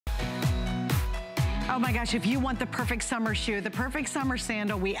Oh my gosh, if you want the perfect summer shoe, the perfect summer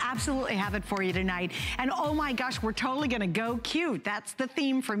sandal, we absolutely have it for you tonight. And oh my gosh, we're totally gonna go cute. That's the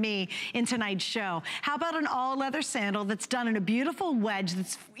theme for me in tonight's show. How about an all leather sandal that's done in a beautiful wedge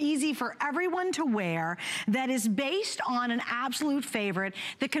that's easy for everyone to wear, that is based on an absolute favorite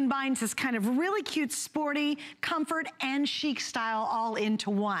that combines this kind of really cute, sporty, comfort, and chic style all into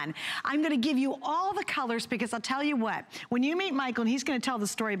one. I'm gonna give you all the colors because I'll tell you what, when you meet Michael and he's gonna tell the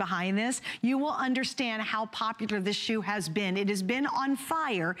story behind this, you will understand how popular this shoe has been. It has been on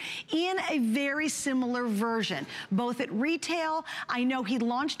fire in a very similar version, both at retail. I know he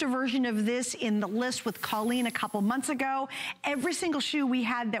launched a version of this in the list with Colleen a couple months ago. Every single shoe we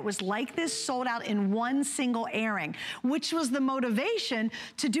had that was like this sold out in one single airing, which was the motivation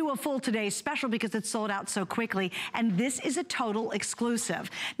to do a full Today special because it sold out so quickly. And this is a total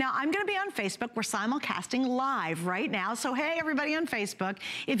exclusive. Now, I'm gonna be on Facebook. We're simulcasting live right now. So hey, everybody on Facebook,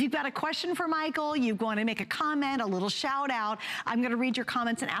 if you've got a question for Michael, you want to make a comment, a little shout out, I'm going to read your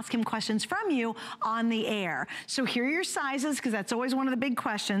comments and ask him questions from you on the air. So here are your sizes, because that's always one of the big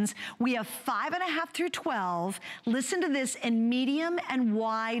questions. We have 5.5 through 12. Listen to this, in medium and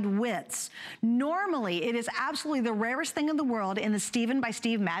wide widths. Normally, it is absolutely the rarest thing in the world in the Steven by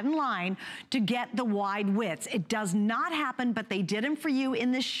Steve Madden line to get the wide widths. It does not happen, but they did them for you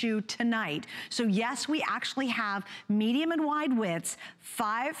in this shoe tonight. So yes, we actually have medium and wide widths,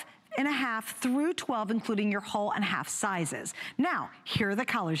 5.5 through 12, including your whole and half sizes. Now, here are the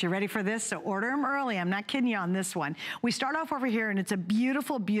colors. You ready for this? So order them early. I'm not kidding you on this one. We start off over here, and it's a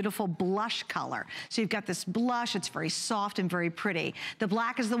beautiful, beautiful blush color. So you've got this blush. It's very soft and very pretty. The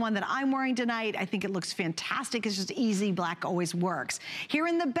black is the one that I'm wearing tonight. I think it looks fantastic. It's just easy. Black always works. Here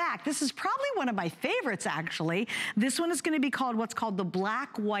in the back, this is probably one of my favorites, actually. This one is going to be called what's called the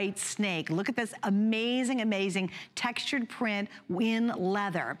black white snake. Look at this amazing, amazing textured print in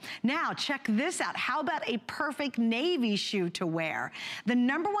leather. Now, check this out. How about a perfect navy shoe to wear? The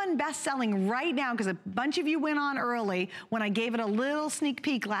 #1 best-selling right now, because a bunch of you went on early when I gave it a little sneak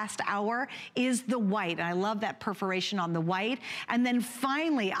peek last hour, is the white. And I love that perforation on the white. And then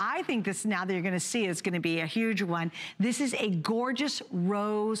finally, I think this, now that you're gonna see, is gonna be a huge one. This is a gorgeous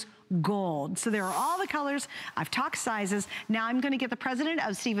rose gold. So there are all the colors. I've talked sizes. Now I'm gonna get the president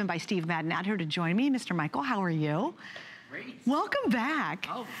of Steven by Steve Madden out here to join me. Mr. Michael, how are you? Great. Welcome back.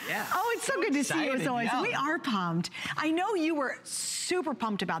 Oh, yeah. Oh, it's so good to see you as always. Yeah. We are pumped. I know you were super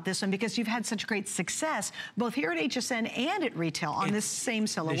pumped about this one because you've had such great success both here at HSN and at retail on this same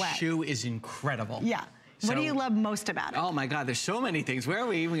silhouette. The shoe is incredible. Yeah. What do you love most about it? Oh my God, there's so many things. Where are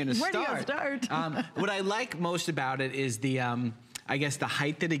we even gonna start? Where do you start? What I like most about it is the, I guess the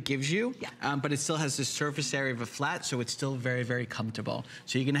height that it gives you, but it still has the surface area of a flat, so it's still very, very comfortable.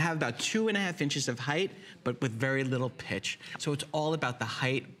 So you're gonna have about 2.5 inches of height, but with very little pitch. So it's all about the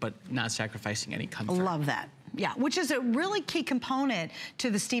height, but not sacrificing any comfort. Love that. Yeah, which is a really key component to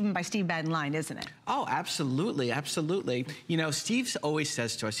the Steven by Steve Madden line, isn't it? Oh, absolutely, absolutely. You know, Steve always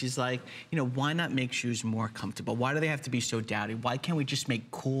says to us, he's like, you know, why not make shoes more comfortable? Why do they have to be so dowdy? Why can't we just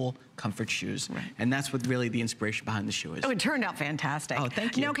make cool comfort shoes? Right. And that's what really the inspiration behind the shoe is. Oh, it turned out fantastic. Oh,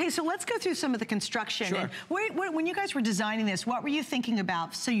 thank you. Now, okay, so let's go through some of the construction. Sure. And when you guys were designing this, what were you thinking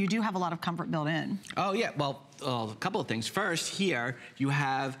about so you do have a lot of comfort built in? Oh, yeah, well, a couple of things. First, here you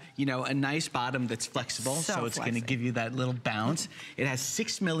have, you know, a nice bottom that's flexible, so it's going to give you that little bounce. It has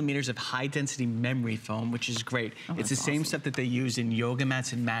 6 millimeters of high-density memory foam, which is great. It's the same stuff that they use in yoga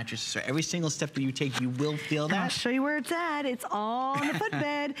mats and mattresses. So every single step that you take, you will feel that. I'll show you where it's at. It's all on the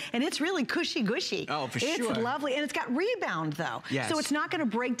footbed, and it's really cushy-gushy. Oh, for sure. It's lovely, and it's got rebound, though. Yes. So it's not going to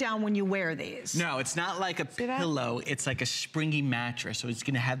break down when you wear these. No, it's not like a pillow. It's like a springy mattress, so it's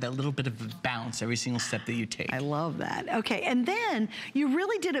going to have that little bit of a bounce every single step that you take. I love that. Okay, and then you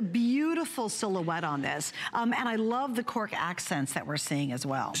really did a beautiful silhouette on this, and I love the cork accents that we're seeing as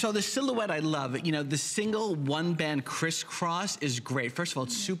well. So the silhouette, I love it. You know, the single one-band crisscross is great. First of all,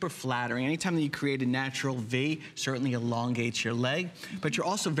 it's super flattering. Anytime that you create a natural V, certainly elongates your leg, but you're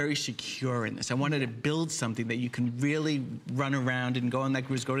also very secure in this. I wanted to build something that you can really run around and go on that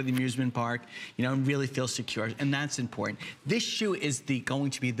cruise, go to the amusement park, you know, and really feel secure, and that's important. This shoe is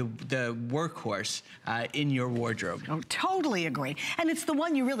going to be the workhorse in your wardrobe. Oh, totally agree. And it's the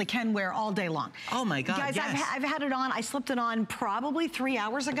one you really can wear all day long. Oh my God, guys, yes. I've had it on. I slipped it on probably 3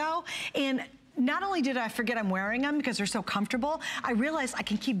 hours ago, and not only did I forget I'm wearing them because they're so comfortable, I realized I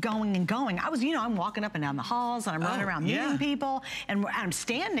can keep going and going. I was, you know, I'm walking up and down the halls and I'm running around meeting people, and I'm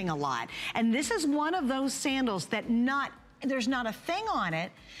standing a lot. And this is one of those sandals that there's not a thing on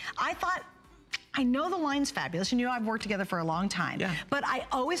it. I thought, I know the line's fabulous. You know I've worked together for a long time. Yeah. But I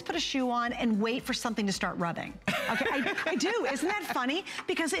always put a shoe on and wait for something to start rubbing. Okay, I do. Isn't that funny?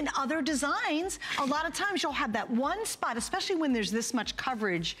 Because in other designs, a lot of times you'll have that one spot, especially when there's this much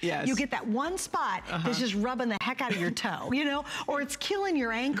coverage. Yes. You get that one spot that's just rubbing the heck out of your toe, you know, or it's killing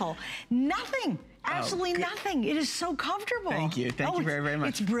your ankle. Nothing. Absolutely nothing. It is so comfortable. Thank you. Thank you very, very much.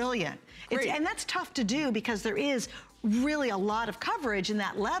 It's brilliant. And that's tough to do because there is really a lot of coverage in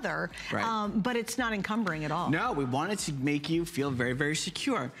that leather, but it's not encumbering at all. No, we wanted to make you feel very, very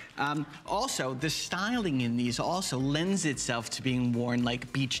secure. Also, the styling in these also lends itself to being worn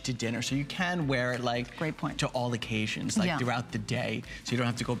like beach to dinner. So you can wear it like to all occasions, like throughout the day. So you don't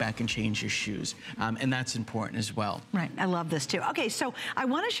have to go back and change your shoes. And that's important as well. Right, I love this too. Okay, so I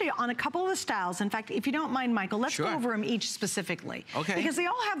want to show you on a couple of the styles. In fact, if you don't mind, Michael, let's go over them each specifically. Okay. Because they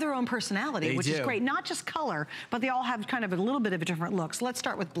all have their own personality, which is great. Not just color, but they all have kind of a little bit of a different look. So let's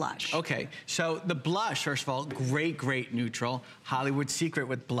start with blush. Okay, so the blush, first of all, great neutral. Hollywood secret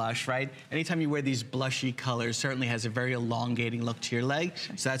with blush, right? Anytime you wear these blushy colors, certainly has a very elongating look to your leg.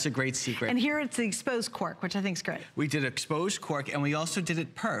 So that's a great secret. And here it's the exposed cork, which I think is great. We did exposed cork, and we also did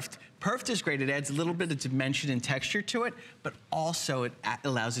it perfed. Perfed is great. It adds a little bit of dimension and texture to it, but also it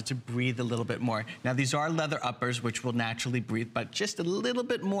allows it to breathe a little bit more. Now, these are leather uppers, which will naturally breathe, but just a little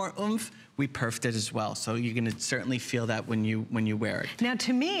bit more oomph, we perfed it as well. So you're gonna certainly feel that when you wear it. Now,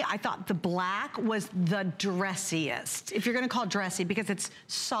 to me, I thought the black was the dressiest, if you're gonna call it dressy, because it's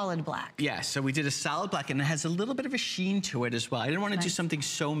solid black. Yeah, so we did a solid black, and it has a little bit of a sheen to it as well. I didn't want to do something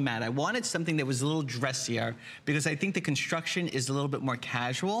so matte. I wanted something that was a little dressier, because I think the construction is a little bit more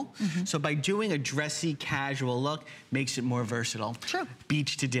casual. So by doing a dressy, casual look, makes it more versatile. True.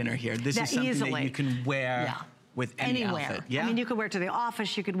 Beach to dinner here. This is something that you can wear with any outfit. I mean, you could wear it to the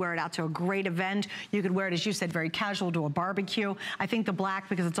office, you could wear it out to a great event, you could wear it, as you said, very casual to a barbecue. I think the black,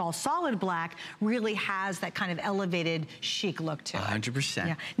 because it's all solid black, really has that kind of elevated chic look to it. 100%.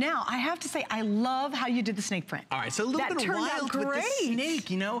 Yeah. Now, I have to say, I love how you did the snake print. All right, so a little bit wild with the snake,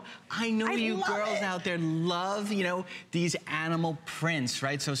 you know? I know you girls out there love, you know, these animal prints,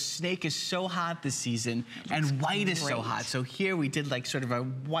 right? So snake is so hot this season, and white is so hot. So here we did like sort of a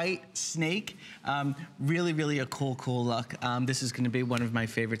white snake. Really a cool look. This is gonna be one of my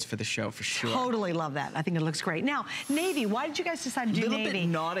favorites for the show, for sure. Totally love that. I think it looks great. Now, navy, why did you guys decide to do navy? A little bit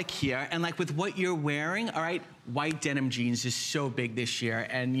nautic here, and like with what you're wearing, all right, white denim jeans is so big this year,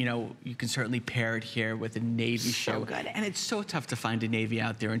 and you know, you can certainly pair it here with a navy show. So good. And it's so tough to find a navy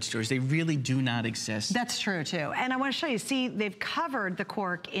out there in stores. They really do not exist. That's true too. And I want to show you, see, they've covered the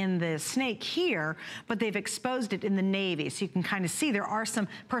cork in the snake here, but they've exposed it in the navy. So you can kind of see there are some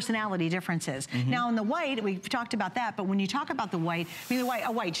personality differences. Now in the white, we've talked about that, but when you talk about the white, I mean,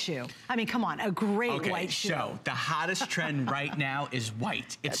 a white shoe. I mean, come on, a great white shoe. So the hottest trend right now is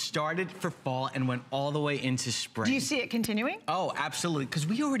white. It started for fall and went all the way into spring. Do you see it continuing? Oh, absolutely, because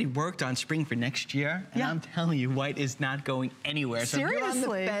we already worked on spring for next year, and I'm telling you, white is not going anywhere. So Seriously? if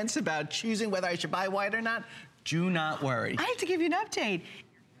you're on the fence about choosing whether I should buy white or not, do not worry. I have to give you an update.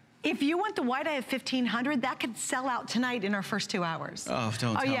 If you want the white, I have 1,500. That could sell out tonight in our first 2 hours. Oh,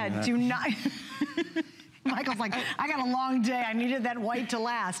 don't tell me that. Do not. Michael's like, I got a long day. I needed that white to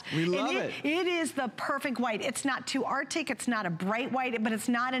last. We love it. It is the perfect white. It's not too Arctic. It's not a bright white, but it's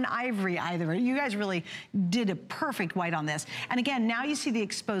not an ivory either. You guys really did a perfect white on this. And again, now you see the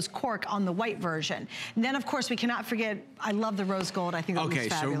exposed cork on the white version. And then, of course, we cannot forget, I love the rose gold. I think that looks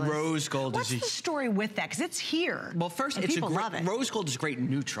fabulous. Okay, so rose gold What's the story with that? Because it's here. Well, first, it's a great, rose gold is great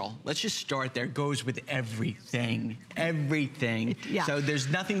neutral. Let's just start there. It goes with everything. Everything. So there's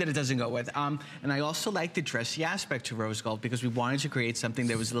nothing that it doesn't go with. And I also like the dressy aspect to rose gold because we wanted to create something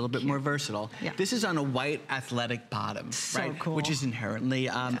that was a little bit more versatile. This is on a white athletic bottom, right? Cool. Which is inherently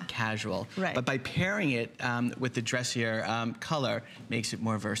casual. But by pairing it with the dressier color, makes it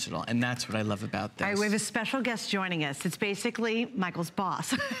more versatile. And that's what I love about this. All right, we have a special guest joining us. It's basically Michael's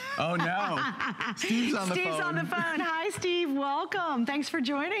boss. Oh no, Steve's on the phone. Steve's on the phone. Hi, Steve, welcome. Thanks for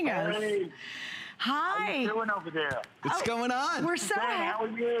joining us. Hey. Hi. How you doing over there? What's going on? We're so happy. How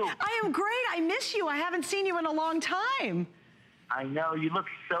are you? I am great. I miss you. I haven't seen you in a long time. I know. You look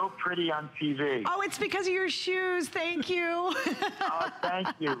so pretty on TV. Oh, it's because of your shoes. Thank you. Oh, thank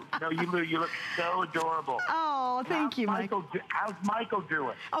you. No, you look so adorable. Oh, thank you, Michael. How's Michael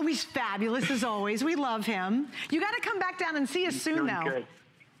doing? Oh, he's fabulous as always. We love him. You got to come back down and see us soon, though. Good.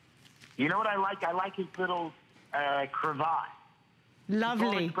 You know what I like? I like his little cravat.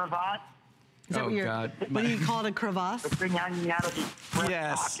 Lovely. Cravat? Is that what do you call it, a crevasse? The thing hanging out of his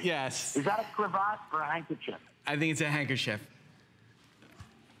Yes. Is that a cravat or a handkerchief? I think it's a handkerchief.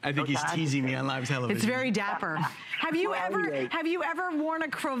 I think he's teasing me on live television. It's very dapper. Have you ever worn a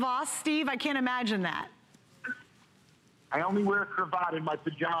crevasse, Steve? I can't imagine that. I only wear a cravat in my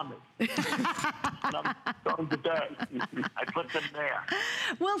pajamas. When I'm going to bed, I put them there.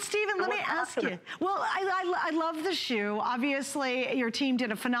 Well, Steven, let me ask you. Well, I love the shoe. Obviously, your team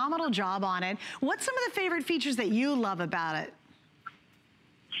did a phenomenal job on it. What's some of the favorite features that you love about it?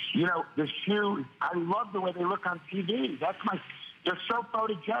 You know, the shoe, I love the way they look on TV. They're so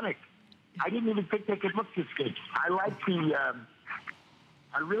photogenic. I didn't even think they could look this good. I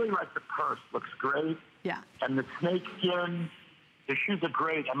really like the purse. Looks great. Yeah. And the snake skin, the shoes are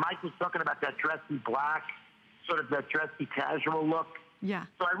great. And Mike was talking about that dressy black, sort of that dressy casual look. Yeah.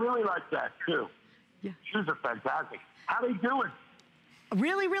 So I really like that, too. Yeah. Shoes are fantastic. How are they doing?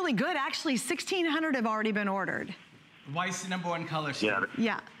 Really, really good. Actually, 1,600 have already been ordered. White's the #1 color, Steve. Yeah.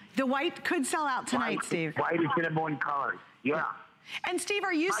 Yeah. The white could sell out tonight, Steve. White is the #1 color. Yeah. And Steve,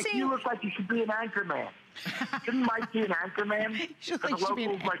 are you Mike, seeing... you look like you should be an anchor man. Shouldn't Mike be an anchor man? You look like you should be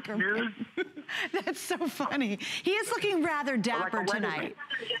an anchor man. That's so funny. He is looking rather dapper tonight.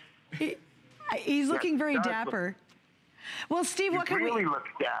 He's looking very dapper. Well, Steve, what can we... really look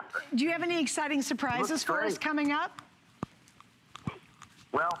dapper. Do you have any exciting surprises for us coming up?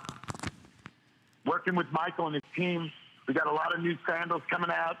 Well, working with Michael and his team, we got a lot of new sandals coming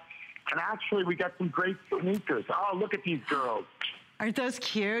out. And actually, we got some great sneakers. Oh, look at these girls. Aren't those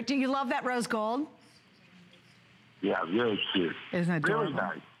cute? Do you love that rose gold? Yeah, really cute. Isn't that adorable? Really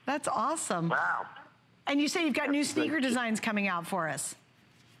nice. That's awesome. Wow. And you say you've got new sneaker designs coming out for us.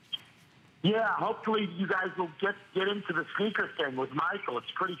 Yeah, hopefully you guys will get into the sneaker thing with Michael.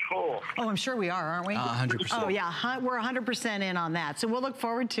 It's pretty cool. Oh, I'm sure we are, aren't we? 100%. Oh, yeah, we're 100% in on that. So we'll look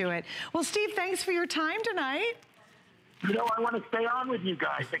forward to it. Well, Steve, thanks for your time tonight. You know, I want to stay on with you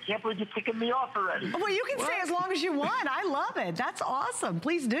guys. I can't believe you're kicking me off already. Well, you can stay as long as you want. I love it. That's awesome.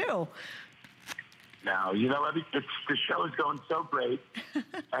 Please do. No, you know, the show is going so great,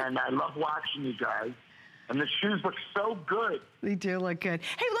 and I love watching you guys. And the shoes look so good. They do look good.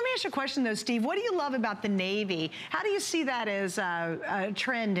 Hey, let me ask you a question, though, Steve. What do you love about the navy? How do you see that as a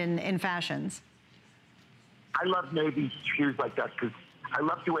trend in fashions? I love navy shoes like that because I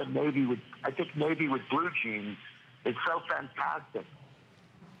love to wear navy with, I think navy with blue jeans is so fantastic.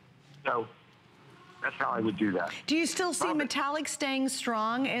 So that's how I would do that. Do you still see metallic staying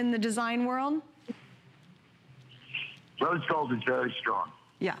strong in the design world? Rose gold is very strong.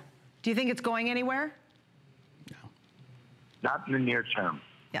 Yeah. Do you think it's going anywhere? No. Not in the near term.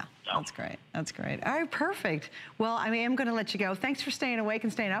 Yeah, No. that's great. That's great. All right, perfect. Well, I mean, I'm going to let you go. Thanks for staying awake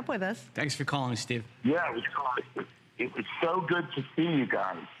and staying up with us. Thanks for calling, Steve. Yeah, it was so good to see you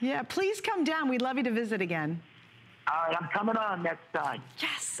guys. Yeah, please come down. We'd love you to visit again. All right, I'm coming on next time.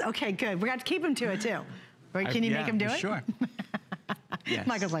 Yes. Okay, good. We got to keep him to it, too. Right, can you make him do it? Sure. Yes.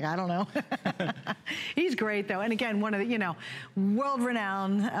 Michael's like, I don't know. He's great, though. And again, one of the, you know,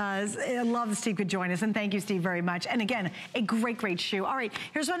 world-renowned. I love that Steve could join us. And thank you, Steve, very much. And again, a great, great shoe. All right,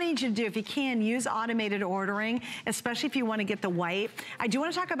 here's what I need you to do. If you can, use automated ordering, especially if you want to get the white. I do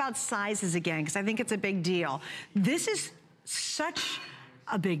want to talk about sizes again, because I think it's a big deal. This is such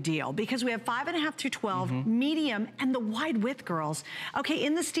a big deal because we have 5.5 through 12, medium, and the wide width, girls. Okay,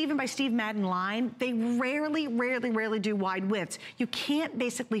 in the Steven by Steve Madden line, they rarely do wide widths. You can't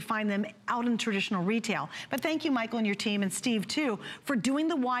basically find them out in traditional retail. But thank you, Michael and your team, and Steve too, for doing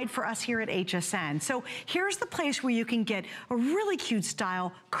the wide for us here at HSN. So here's the place where you can get a really cute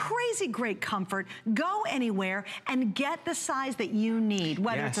style, crazy great comfort, go anywhere and get the size that you need,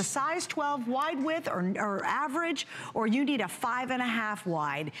 whether it's a size 12 wide width or average, or you need a 5.5 wide.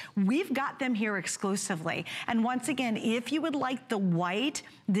 We've got them here exclusively. And once again, if you would like the white,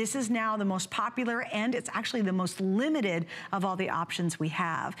 this is now the most popular and it's actually the most limited of all the options we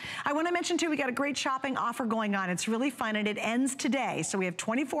have. I want to mention too, we got a great shopping offer going on. It's really fun and it ends today. So we have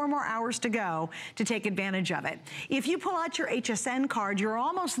 24 more hours to go to take advantage of it. If you pull out your HSN card, you're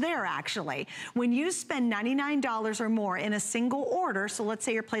almost there actually. When you spend $99 or more in a single order, so let's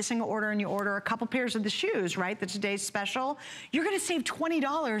say you're placing an order and you order a couple pairs of the shoes, right? The today's special, you're going to save $20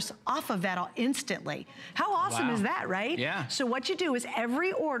 off of that instantly. How awesome is that, right? Yeah. So what you do is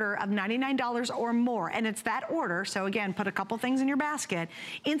every order of $99 or more, and it's that order, so again, put a couple things in your basket,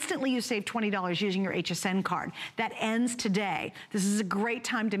 instantly you save $20 using your HSN card. That ends today. This is a great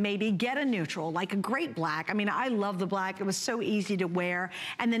time to maybe get a neutral, like a great black. I mean, I love the black. It was so easy to wear.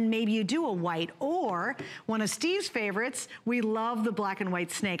 And then maybe you do a white, or one of Steve's favorites, we love the black and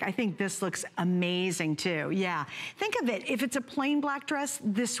white snake. I think this looks amazing too. Yeah. Think of it, if it's a plain black dress,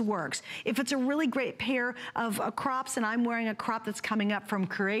 this works. If it's a really great pair of crops, and I'm wearing a crop that's coming up from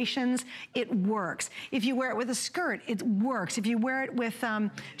Creations, it works. If you wear it with a skirt, it works. If you wear it with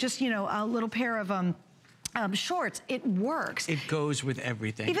just, you know, a little pair of shorts, it works. It goes with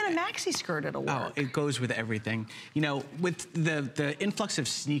everything. Even a maxi skirt, it'll work. Oh, it goes with everything. You know, with the influx of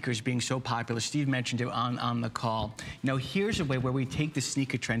sneakers being so popular, Steve mentioned it on the call. You know, here's a way where we take the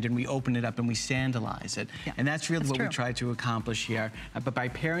sneaker trend and we open it up and we sandalize it. Yeah, and that's really what we try to accomplish here. But by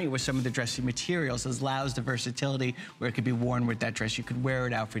pairing it with some of the dressy materials, it allows the versatility where it could be worn with that dress. You could wear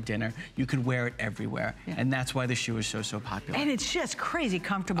it out for dinner. You could wear it everywhere. Yeah. And that's why the shoe is so popular. And it's just crazy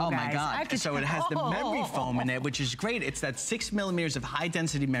comfortable, guys. Oh my God. So it has the memory foam in it, which is great. It's that 6 millimeters of high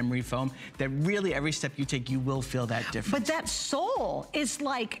density memory foam that really every step you take, you will feel that difference. But that sole is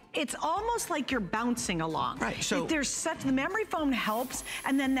like, it's almost like you're bouncing along. Right, so there's such, the memory foam helps,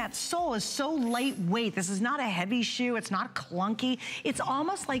 and then that sole is so lightweight. This is not a heavy shoe, it's not clunky. It's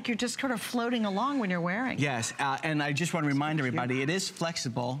almost like you're just kind of floating along when you're wearing it. Yes, and I just want to remind everybody, it is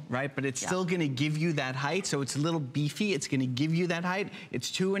flexible, right? But it's still gonna give you that height, so it's a little beefy. It's gonna give you that height. It's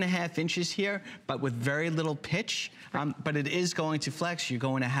 2.5 inches here, but with very little pitch, but it is going to flex. You're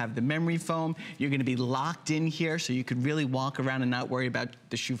going to have the memory foam. You're going to be locked in here, so you could really walk around and not worry about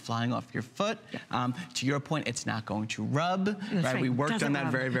the shoe flying off your foot. To your point, it's not going to rub, right? We worked on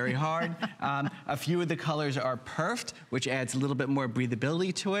that very hard. A few of the colors are perfed, which adds a little bit more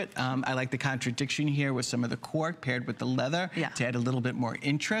breathability to it. I like the contradiction here with some of the cork paired with the leather to add a little bit more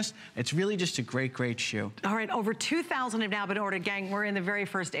interest. It's really just a great shoe. All right, over 2,000 have now been ordered. Gang, we're in the very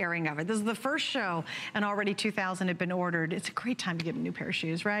first airing of it. This is the first show, and already 2,000 have been ordered. It's a great time to get a new pair of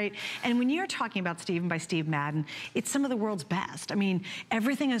shoes, right? And when you're talking about Steve by Steve Madden, it's some of the world's best. I mean,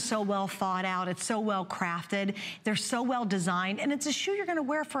 everything is so well thought out. It's so well crafted. They're so well designed, and it's a shoe you're gonna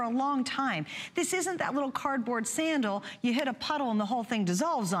wear for a long time. This isn't that little cardboard sandal. You hit a puddle and the whole thing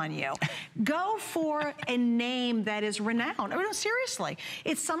dissolves on you. Go for a name that is renowned. I mean, no, seriously.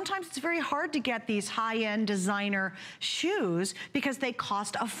 Sometimes it's very hard to get these high-end designer shoes because they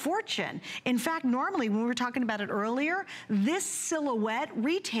cost a fortune. In fact, normally when we were talking about it earlier, this silhouette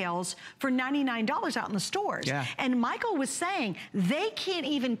retails for $99 out in the stores. And Michael was saying they can't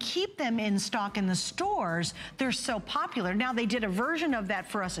even keep them in stock in the stores. They're so popular. Now, they did a version of that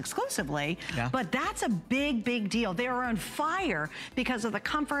for us exclusively, but that's a big deal. They are on fire because of the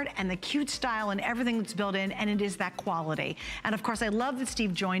comfort and the cute style and everything that's built in, and it is that quality. And of course, I love that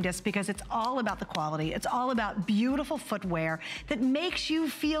Steve joined us because it's all about the quality. It's all about beautiful footwear that makes you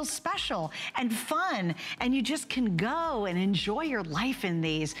feel special and fun, and you just can go and enjoy your life in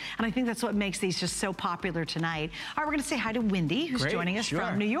these. And I think that's what makes these just so popular tonight. All right, we're gonna say hi to Wendy, who's joining us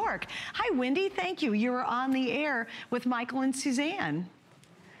from New York. Hi, Wendy, thank you. You are on the air with Michael and Suzanne.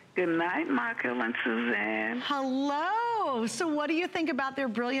 Good night, Michael and Suzanne. Hello. So what do you think about their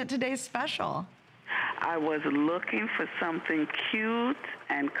Brilliant Today's special? I was looking for something cute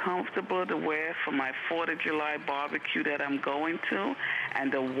and comfortable to wear for my 4th of July barbecue that I'm going to, and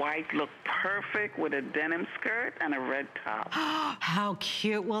the white looked perfect with a denim skirt and a red top. How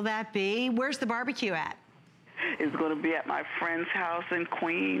cute will that be? Where's the barbecue at? It's going to be at my friend's house in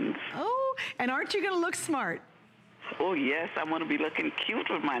Queens. Oh, and aren't you going to look smart? Oh, yes, I'm going to be looking cute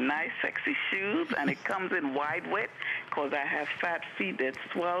with my nice, sexy shoes, and it comes in wide width because I have fat feet that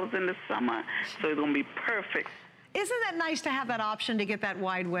swells in the summer, so it's going to be perfect. Isn't that nice to have that option to get that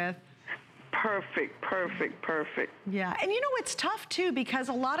wide width? Perfect. Yeah, and you know, it's tough too, because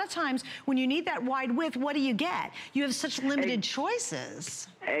a lot of times when you need that wide width, what do you get? You have such limited choices.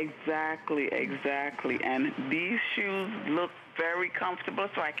 Exactly. And these shoes look very comfortable,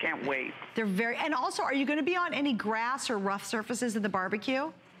 so I can't wait. They're and also, are you going to be on any grass or rough surfaces at the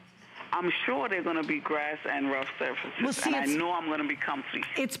barbecue? I'm sure they're going to be grass and rough surfaces, well, see, and I know I'm going to be comfy.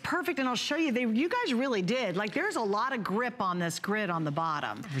 It's perfect, and I'll show you. You guys really did. Like, there's a lot of grip on this grid on the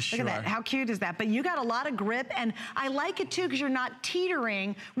bottom. For sure. Look at that. How cute is that? But you got a lot of grip, and I like it, too, because you're not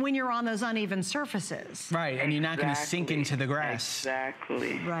teetering when you're on those uneven surfaces. Right, and you're not going to sink into the grass.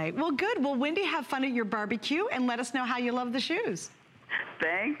 Exactly. Right. Well, good. Well, Wendy, have fun at your barbecue, and let us know how you love the shoes.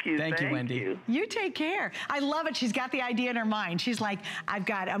 Thank you. Thank you, Wendy. You take care. I love it. She's got the idea in her mind. She's like,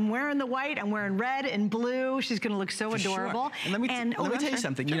 I'm wearing the white, I'm wearing red and blue. She's going to look so adorable. Sure. And let me tell you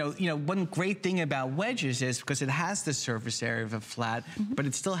something. You know, one great thing about wedges is because it has the surface area of a flat, but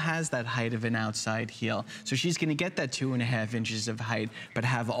it still has that height of an outside heel. So she's going to get that 2.5 inches of height, but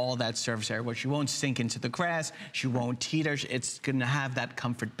have all that surface area where she won't sink into the grass, she won't teeter. It's going to have that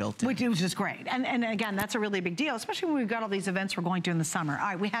comfort built in. Which is just great. And again, that's a really big deal, especially when we've got all these events we're going to in the summer. All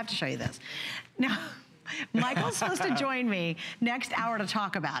right, we have to show you this. Now, Michael's supposed to join me next hour to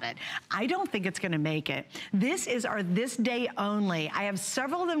talk about it. I don't think it's gonna make it. This is our this day only. I have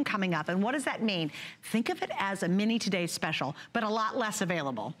several of them coming up, and what does that mean? Think of it as a mini today special, but a lot less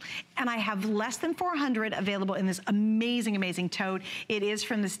available. And I have less than 400 available in this amazing, amazing tote. It is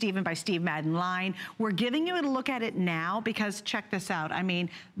from the Steven by Steve Madden line. We're giving you a look at it now because check this out. I mean,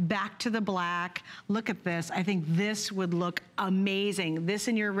 back to the black. Look at this. I think this would look amazing. This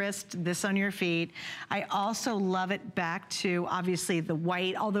in your wrist, this on your feet. I also love it back to, obviously, the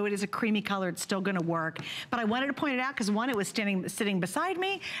white. Although it is a creamy color, it's still gonna work. But I wanted to point it out because one, it was sitting beside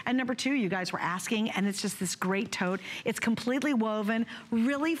me, and number two, you guys were asking, and it's just this great tote. It's completely woven,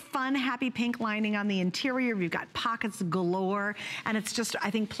 really fun, happy pink lining on the interior. You've got pockets galore, and it's just,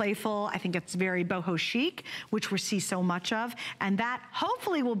 I think, playful. I think it's very boho chic, which we see so much of, and that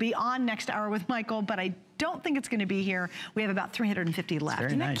hopefully will be on next hour with Michael, but I don't think it's going to be here. We have about 350 left.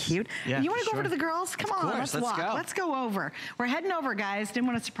 Isn't that cute? Yeah, you want to go over to the girls? Come on, let's walk. Let's go over. We're heading over, guys. Didn't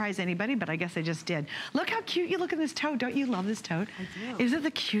want to surprise anybody, but I guess I just did. Look how cute you look in this tote. Don't you love this tote? I do. Is it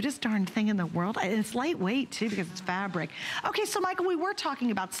the cutest darn thing in the world? And it's lightweight, too, because it's fabric. Okay, so, Michael, we were talking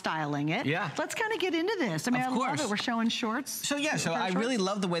about styling it. Yeah. Let's kind of get into this. I mean, I love it. We're showing shorts. So, yeah, so I really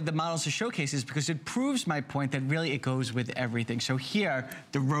love the way the models are showcases because it proves my point that really it goes with everything. So here,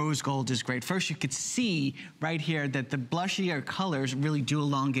 the rose gold is great. First, you could see right here that the blushier colors really do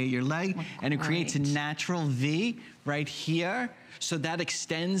elongate your leg, and it creates a natural V right here. So that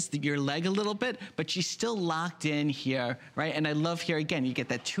extends your leg a little bit, but she's still locked in here, right? And I love here, again, you get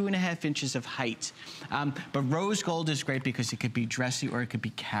that 2.5 inches of height. But rose gold is great because it could be dressy or it could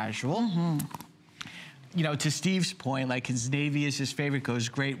be casual. You know, to Steve's point, like his navy is his favorite, goes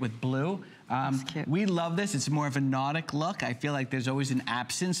great with blue. We love this. It's more of a nautic look. I feel like there's always an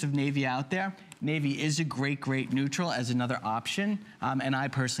absence of navy out there. Navy is a great, great neutral as another option. And I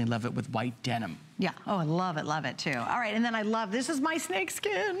personally love it with white denim. Yeah, oh, I love it too. All right, and then I love, this is my snake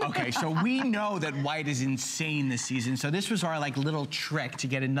skin. Okay, so we know that white is insane this season. So this was our like little trick to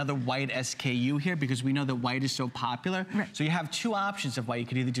get another white SKU here because we know that white is so popular. Right. So you have two options of white. You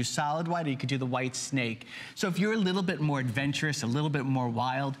could either do solid white or you could do the white snake. So if you're a little bit more adventurous, a little bit more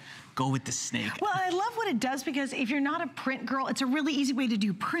wild, go with the snake. Well, I love what it does because if you're not a print girl, it's a really easy way to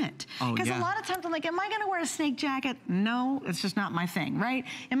do print. Because a lot of times I'm like, am I gonna wear a snake jacket? No, it's just not my thing, right?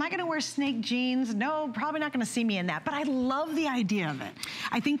 Am I gonna wear snake jeans? No, probably not gonna see me in that. But I love the idea of it.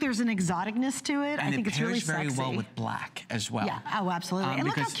 I think there's an exoticness to it. And I think it's really sexy. And it pairs very well with black as well. Yeah, oh, absolutely. And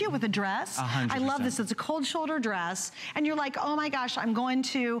look how cute with the dress. 100%. I love this. It's a cold shoulder dress. And you're like, oh my gosh, I'm going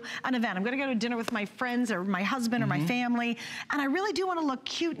to an event. I'm gonna go to dinner with my friends or my husband or my family. And I really do wanna look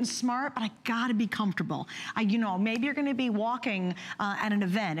cute and smart, but I gotta be comfortable. You know, maybe you're gonna be walking at an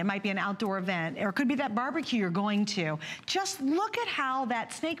event. It might be an outdoor event, or it could be that barbecue you're going to. Just look at how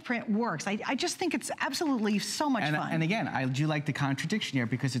that snake print works. I just think it's absolutely so much fun. And again, I do like the contradiction here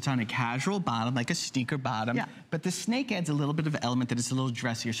because it's on a casual bottom, like a sneaker bottom, but the snake adds a little bit of element that is a little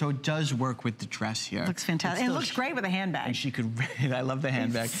dressier, so it does work with the dress here. Looks fantastic. And it looks great with a handbag. And she could, I love the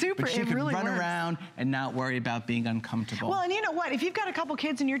handbag. It's super, but she could really run works. around and not worry about being uncomfortable. Well, and you know what? If you've got a couple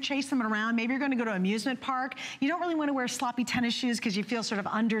kids and you're chasing them around, maybe you're going to go to an amusement park, you don't really want to wear sloppy tennis shoes because you feel sort of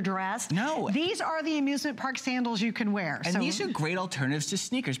underdressed. No. These are the amusement park sandals you can wear. And these are great alternatives to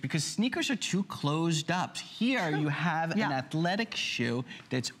sneakers because sneakers are too closed up. Here you have an athletic shoe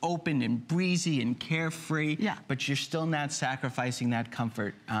that's open and breezy and carefree, but you're still not sacrificing that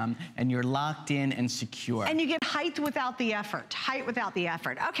comfort. And you're locked in and secure. And you get height without the effort. Height without the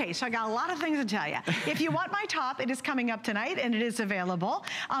effort. Okay, so I got a lot of things to tell you. If you want my top, it is coming up tonight and it is available.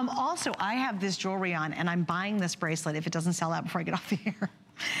 Also, I have this jewelry on and I'm buying this bracelet if it doesn't sell out before I get off the air.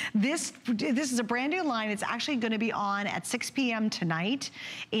 This is a brand new line. It's actually going to be on at 6 p.m. tonight.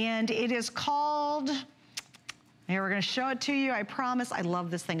 And it is called... Here, we're gonna show it to you, I promise. I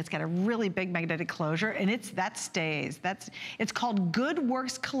love this thing. It's got a really big magnetic closure, and that stays. It's called Good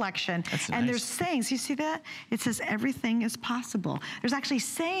Works Collection. And there's sayings, you see that? It says everything is possible. There's actually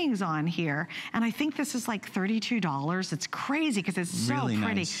sayings on here, and I think this is like $32. It's crazy, because it's so really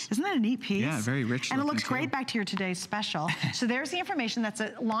pretty. Nice. Isn't that a neat piece? Yeah, very rich. And it looks great back to your today's special. So there's the information. That's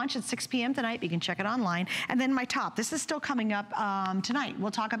a launch at 6 p.m. tonight. You can check it online. And then my top. This is still coming up tonight.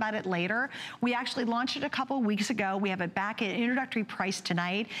 We'll talk about it later. We actually launched it a couple weeks ago. ago. We have it back at introductory price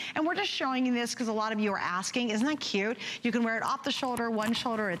tonight. And we're just showing you this because a lot of you are asking. Isn't that cute? You can wear it off the shoulder, one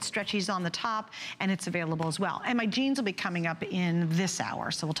shoulder. It stretches on the top, and it's available as well. And my jeans will be coming up in this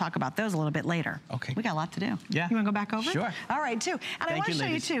hour, so we'll talk about those a little bit later. Okay. We got a lot to do. Yeah. You want to go back over? Sure. All right, too. And I want to show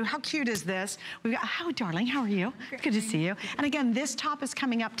you, too, how cute is this? We've got, how, darling, how are you? Great. Good to see you. And again, this top is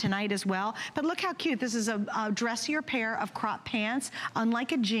coming up tonight as well. But look how cute. This is a dressier pair of crop pants,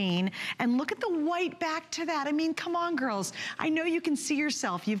 unlike a jean. And look at the white back to that. I mean, come on, girls. I know you can see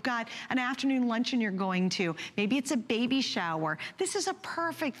yourself. You've got an afternoon luncheon you're going to. Maybe it's a baby shower. This is a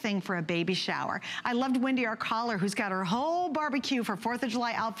perfect thing for a baby shower. I loved Wendy, our caller, who's got her whole barbecue for 4th of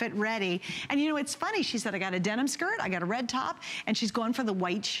July outfit ready. And you know, it's funny. She said, I got a denim skirt, I got a red top, and she's going for the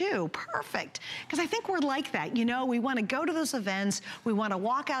white shoe. Perfect. Because I think we're like that. You know, we want to go to those events. We want to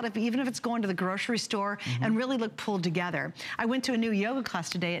walk out, even if it's going to the grocery store, and really look pulled together. I went to a new yoga class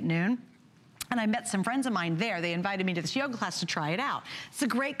today at noon. And I met some friends of mine there. They invited me to this yoga class to try it out. It's a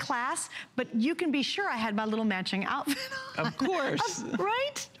great class, but you can be sure I had my little matching outfit on. Of course.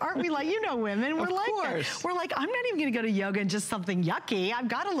 Right? Aren't we like, you know women, we're like that. We're like, I'm not even gonna go to yoga in just something yucky. I've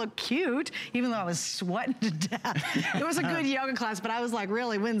gotta look cute, even though I was sweating to death. It was a good yoga class, but I was like,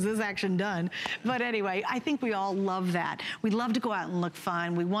 really, when's this action done? But anyway, I think we all love that. We love to go out and look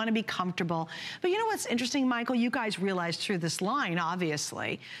fun. We wanna be comfortable. But you know what's interesting, Michael? You guys realize through this line,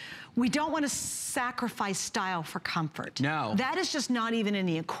 obviously, we don't want to sacrifice style for comfort. No. That is just not even in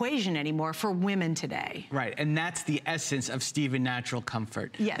the equation anymore for women today. Right, and that's the essence of Steven Natural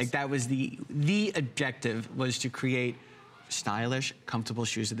Comfort. Yes. Like that was the objective, was to create stylish, comfortable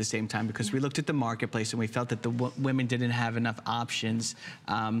shoes at the same time, because we looked at the marketplace and we felt that the women didn't have enough options.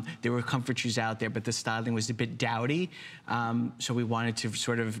 There were comfort shoes out there, but the styling was a bit dowdy. So we wanted to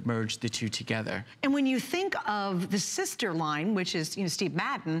sort of merge the two together. And when you think of the sister line, which is, you know, Steve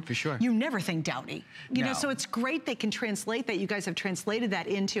Madden, for sure, you never think dowdy. You know, so it's great they can translate that. You guys have translated that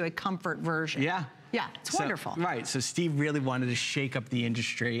into a comfort version. Yeah. Yeah, it's wonderful. Right, so Steve really wanted to shake up the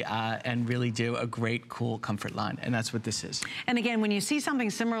industry and really do a great, cool comfort line, and that's what this is. And again, when you see something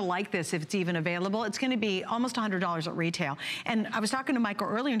similar like this, if it's even available, it's gonna be almost $100 at retail. And I was talking to Michael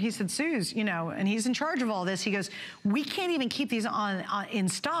earlier, and he said, Suze, you know, and he's in charge of all this, he goes, we can't even keep these in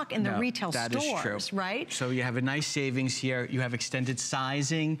stock in the retail stores, that is true. Right? So you have a nice savings here, you have extended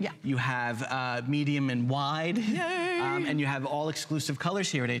sizing, you have medium and wide, and you have all exclusive colors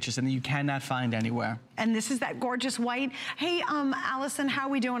here at HSN that you cannot find anywhere. And this is that gorgeous white. Hey, Allison, how are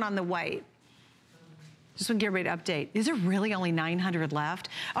we doing on the white? Just want to get ready to update. Is there really only 900 left?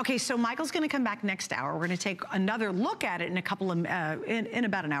 Okay, so Michael's going to come back next hour. We're going to take another look at it in a couple of, in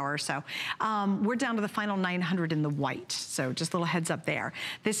about an hour or so. We're down to the final 900 in the white. So just a little heads up there.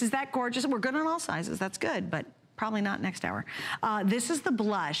 This is that gorgeous. We're good on all sizes. That's good, but probably not next hour. This is the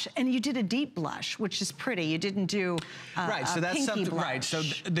blush, and you did a deep blush, which is pretty. You didn't do right, so that's something. Blush. Right, so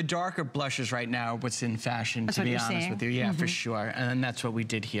the darker blushes right now are what's in fashion, to be honest with you. Yeah, for sure, and that's what we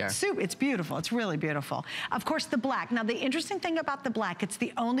did here. It's beautiful. It's really beautiful. Of course, the black. Now, the interesting thing about the black, it's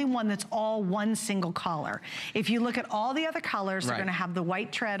the only one that's all one single color. If you look at all the other colors, they're going to have the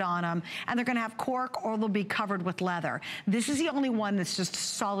white tread on them, and they're going to have cork, or they'll be covered with leather. This is the only one that's just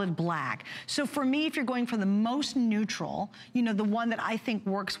solid black. So for me, if you're going for the most neutral, you know, the one that I think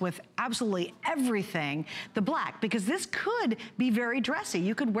works with absolutely everything, the black, because this could be very dressy.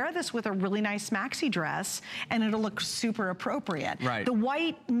 You could wear this with a really nice maxi dress and it'll look super appropriate. Right. The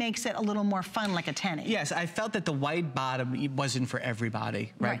white makes it a little more fun, like a tenny. Yes, I felt that the white bottom wasn't for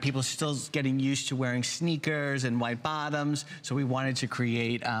everybody, right? People still getting used to wearing sneakers and white bottoms, so we wanted to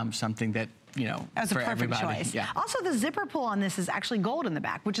create something that, you know, as a perfect everybody. choice. Yeah. Also, the zipper pull on this is actually gold in the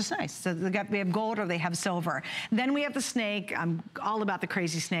back, which is nice. So they have gold or they have silver. Then we have the snake. I'm all about the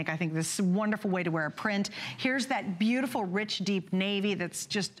crazy snake. I think this is a wonderful way to wear a print. Here's that beautiful, rich, deep navy that's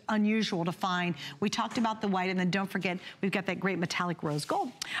just unusual to find. We talked about the white, and then don't forget, we've got that great metallic rose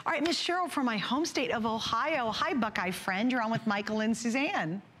gold. All right, Miss Cheryl from my home state of Ohio. Hi, Buckeye friend. You're on with Michael and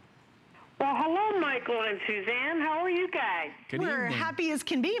Suzanne. Well, hello, Michael and Suzanne. How are you guys? We're happy as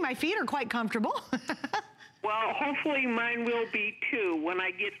can be. My feet are quite comfortable. Well, hopefully mine will be too when I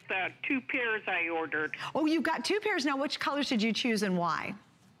get the 2 pairs I ordered. Oh, you've got 2 pairs now. Which colors did you choose and why?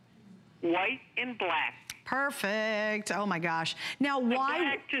 White and black. Perfect. Oh my gosh. Now, why? The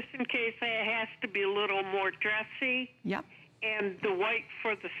black, just in case it has to be a little more dressy. Yep. And the white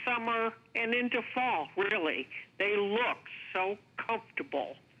for the summer and into fall, really. They look so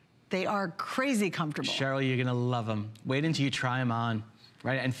comfortable. They are crazy comfortable. Cheryl, you're gonna love them. Wait until you try them on,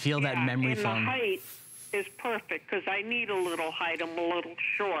 right? And feel that memory foam. And the height is perfect, because I need a little height. I'm a little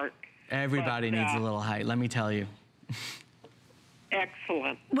short. Everybody needs a little height, let me tell you.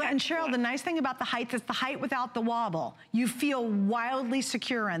 Excellent. Well, and Cheryl, the nice thing about the height is the height without the wobble. You feel wildly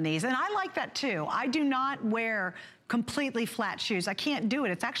secure in these. And I like that too. I do not wear completely flat shoes. I can't do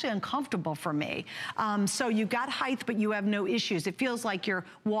it. It's actually uncomfortable for me. So you've got height, but you have no issues. It feels like you're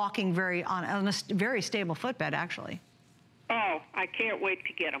walking on a very stable footbed, actually. Oh, I can't wait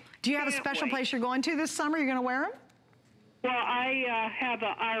to get them. Do you have a special place you're going to this summer? You're going to wear them? Well, I have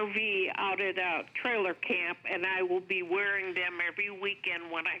an RV out at a trailer camp, and I will be wearing them every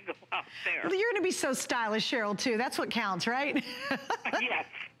weekend when I go out there. Well, you're going to be so stylish, Cheryl, too. That's what counts, right? Yes,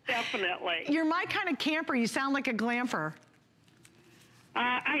 definitely. You're my kind of camper. You sound like a glamper.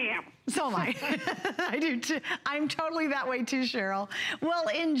 I am. So am I. I do too. I'm totally that way too, Cheryl. Well,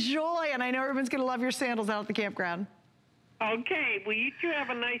 enjoy, and I know everyone's going to love your sandals out at the campground. Okay, well, you two have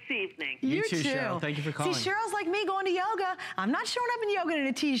a nice evening. You too, Cheryl. Thank you for calling. See, Cheryl's like me going to yoga. I'm not showing up in yoga in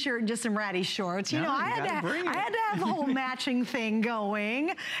a t-shirt and just some ratty shorts. You know, I had to have the whole matching thing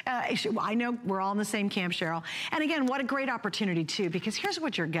going. I know we're all in the same camp, Cheryl. And again, what a great opportunity too, because here's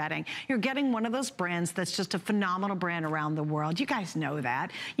what you're getting. You're getting one of those brands that's just a phenomenal brand around the world. You guys know that.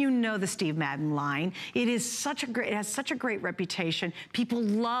 You know the Steve Madden line. It has such a great reputation. People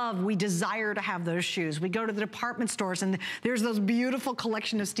we desire to have those shoes. We go to the department stores and there's those beautiful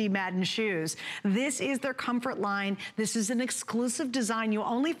collection of Steve Madden shoes. This is their comfort line. This is an exclusive design you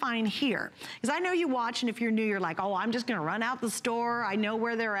only find here. Because I know you watch, and if you're new, you're like, oh, I'm just gonna run out the store. I know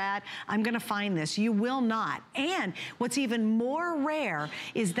where they're at. I'm gonna find this. You will not. And what's even more rare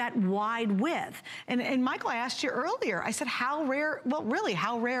is that wide width. And Michael, I asked you earlier, I said, how rare, well, really,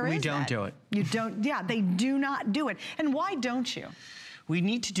 how rare is that? We don't do it. You don't, yeah, they do not do it. And why don't you? We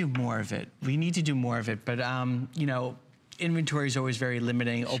need to do more of it. We need to do more of it, but you know, inventory is always very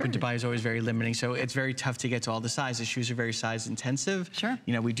limiting. Sure. Open to buy is always very limiting. So it's very tough to get to all the sizes. Shoes are very size intensive. Sure.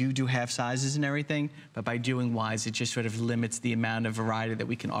 You know, we do half sizes and everything, but by doing wise, it just sort of limits the amount of variety that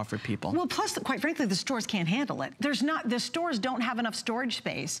we can offer people. Well, plus, quite frankly, the stores can't handle it. The stores don't have enough storage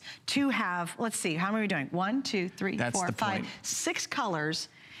space to have, let's see, how many are we doing? 1, 2, 3, 4, 5, 6 colors.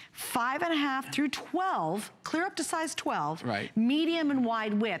 5.5 through 12, clear up to size 12, right. Medium and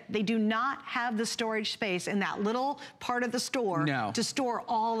wide width. They do not have the storage space in that little part of the store to store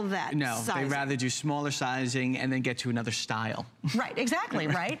all of that sizing. They'd rather do smaller sizing and then get to another style. Right, exactly,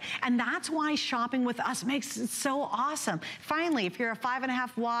 right? And that's why shopping with us makes it so awesome. Finally, if you're a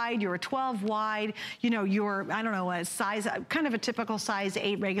 5.5 wide, you're a 12 wide, you know, you're, I don't know, a size, kind of a typical size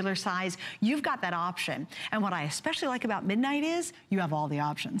 8 regular size, you've got that option. And what I especially like about Midnight is you have all the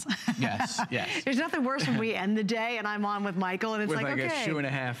options. Yes, yes. There's nothing worse when we end the day and I'm on with Michael and it's like, okay. A shoe and a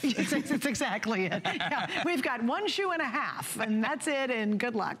half. It's exactly it. Yeah, we've got 1 shoe and a half and that's it and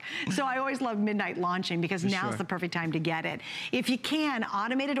good luck. So I always love Midnight launching because now's the perfect time to get it. If you can,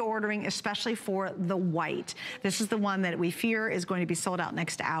 automated ordering, especially for the white. This is the one that we fear is going to be sold out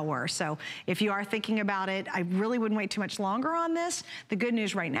next hour. So if you are thinking about it, I really wouldn't wait too much longer on this. The good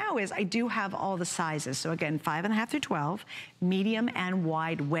news right now is I do have all the sizes. So again, 5.5 through 12, medium and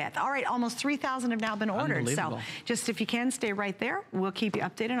wide width. All right, almost 3,000 have now been ordered. So just if you can, stay right there. We'll keep you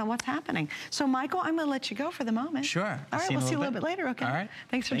updated on what's happening. So Michael, I'm gonna let you go for the moment. Sure. All right, we'll see you a little bit later, okay? All right.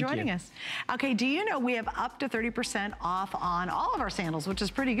 Thanks for joining us. Okay, do you know we have up to 30% off on all of our sandals, which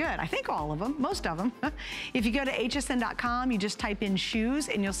is pretty good. I think all of them, most of them. If you go to hsn.com, you just type in shoes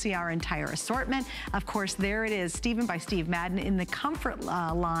and you'll see our entire assortment. Of course, there it is, Steven by Steve Madden in the comfort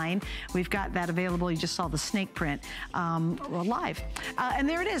line. We've got that available. You just saw the snake print live. And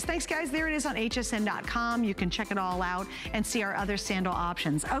there it is. Thanks, guys. There it is on hsn.com. You can check it all out and see our other sandal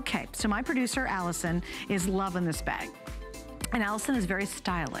options. Okay, so my producer, Allison, is loving this bag. And Allison is very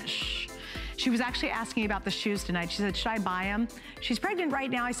stylish. She was actually asking about the shoes tonight. She said, should I buy them? She's pregnant right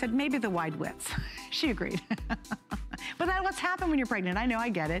now. I said, maybe the wide width. She agreed. But that's what's happened when you're pregnant. I know, I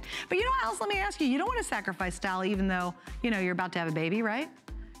get it. But you know what else? Let me ask you. You don't want to sacrifice style even though, you know, you're about to have a baby, right?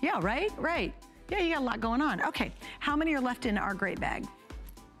 Yeah, right? Right. Yeah, you got a lot going on. Okay, how many are left in our great bag?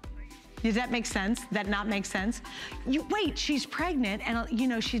 Does that make sense? That not make sense? Wait, she's pregnant and you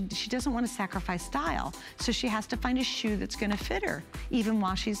know, she doesn't want to sacrifice style. So she has to find a shoe that's gonna fit her even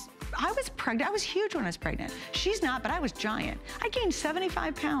while I was pregnant, I was huge when I was pregnant. She's not, but I was giant. I gained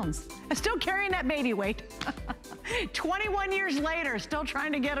 75 pounds. I'm still carrying that baby weight. 21 years later, still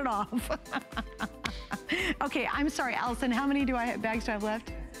trying to get it off. Okay, I'm sorry, Allison, how many bags do I have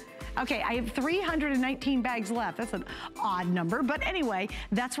left? Okay, I have 319 bags left. That's an odd number, but anyway,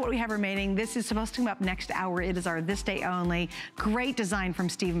 that's what we have remaining. This is supposed to come up next hour. It is our this day only. Great design from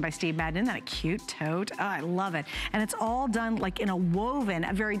Steven by Steve Madden. Isn't that a cute tote? Oh, I love it. And it's all done like in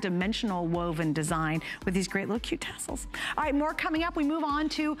a very dimensional woven design with these great little cute tassels. All right, more coming up. We move on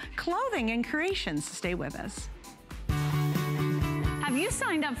to clothing and creations. Stay with us. Have you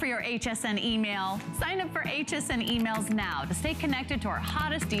signed up for your HSN email? Sign up for HSN emails now to stay connected to our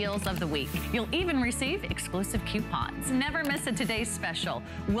hottest deals of the week. You'll even receive exclusive coupons. Never miss a today's special.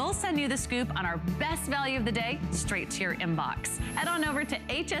 We'll send you the scoop on our best value of the day straight to your inbox. Head on over to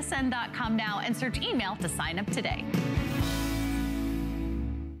hsn.com now and search email to sign up today.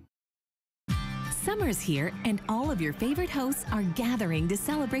 Summer's here, and all of your favorite hosts are gathering to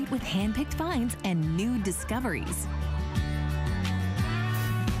celebrate with hand-picked finds and new discoveries.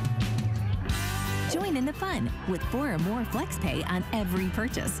 Join in the fun with 4 or more FlexPay on every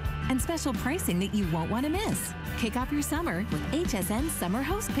purchase and special pricing that you won't want to miss. Kick off your summer with HSN's Summer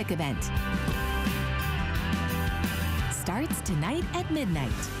Host Pick event. Starts tonight at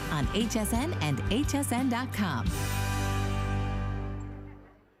midnight on HSN and hsn.com.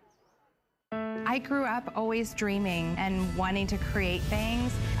 I grew up always dreaming and wanting to create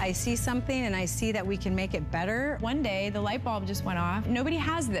things. I see something and I see that we can make it better. One day, the light bulb just went off. Nobody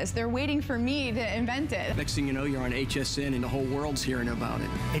has this. They're waiting for me to invent it. Next thing you know, you're on HSN and the whole world's hearing about it.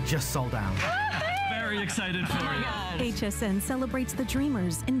 It just sold out. Very excited for you. HSN celebrates the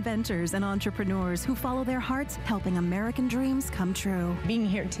dreamers, inventors, and entrepreneurs who follow their hearts, helping American dreams come true. Being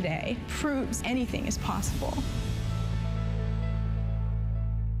here today proves anything is possible.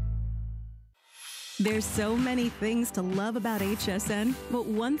 There's so many things to love about HSN, but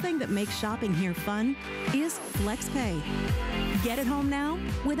one thing that makes shopping here fun is FlexPay. Get it home now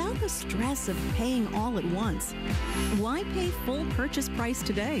without the stress of paying all at once. Why pay full purchase price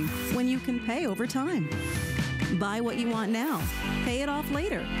today when you can pay over time? Buy what you want now, pay it off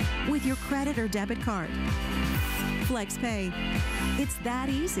later with your credit or debit card. FlexPay. It's that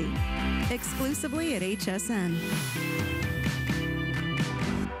easy. Exclusively at HSN.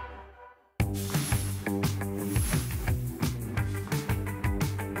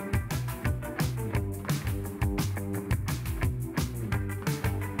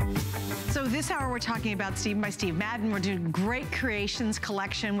 This hour we're talking about Steve by Steve Madden. We're doing Great Creations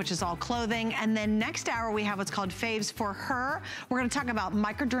collection, which is all clothing. And then next hour we have what's called Faves for Her. We're going to talk about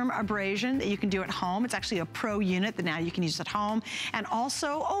microderm abrasion that you can do at home. It's actually a pro unit that now you can use at home. And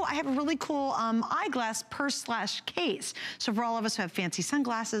also, oh, I have a really cool eyeglass purse/case. So for all of us who have fancy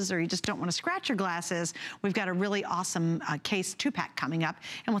sunglasses or you just don't want to scratch your glasses, we've got a really awesome case 2-pack coming up.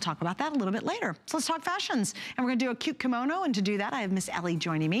 And we'll talk about that a little bit later. So let's talk fashions. And we're going to do a cute kimono. And to do that, I have Miss Ellie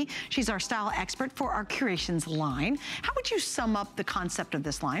joining me. She's our style expert for our Curations line. How would you sum up the concept of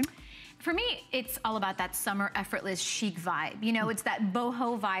this line? For me, it's all about that summer effortless chic vibe. You know, it's that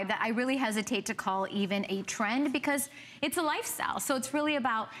boho vibe that I really hesitate to call even a trend because it's a lifestyle. So it's really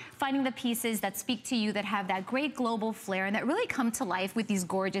about finding the pieces that speak to you, that have that great global flair and that really come to life with these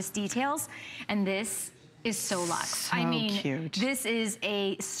gorgeous details. And this is so luxe. So I mean, cute. This is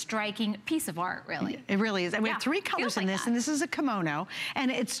a striking piece of art, really. It really is. And we have 3 colors in this, and this is a kimono, and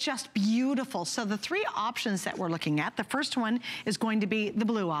it's just beautiful. So the 3 options that we're looking at, the first one is going to be the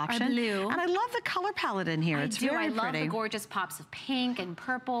blue option. Our blue. And I love the color palette in here. It's very pretty. I love the gorgeous pops of pink and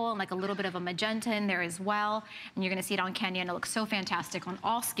purple and like a little bit of a magenta in there as well. And you're gonna see it on Kenya, and it looks so fantastic on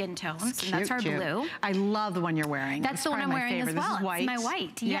all skin tones. Cute, and that's our cute. blue. I love the one you're wearing. That's the one I'm wearing as well. This is white. It's my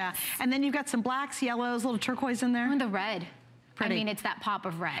white, yes. Yeah. And then you've got some blacks, yellows, little turquoise in there. And the red. Pretty. I mean, it's that pop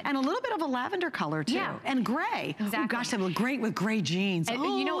of red. And a little bit of a lavender color, too. Yeah. And gray. Exactly. Oh, gosh, that would look great with gray jeans. And,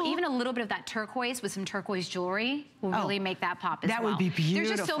 you know, even a little bit of that turquoise with some turquoise jewelry will really make that pop as well. That would be beautiful.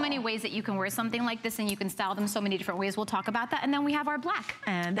 There's just so many ways that you can wear something like this, and you can style them so many different ways. We'll talk about that. And then we have our black.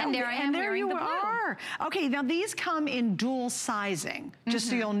 And there I am wearing the blue. Are. Okay, now these come in dual sizing, just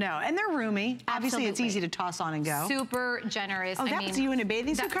so you'll know. And they're roomy. Obviously, it's easy to toss on and go. Super generous. Oh, that's you in a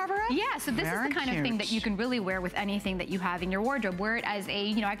bathing suit cover up? Yeah, so this is the kind of thing that you can really wear with anything that you have in your wardrobe. Wear it as a,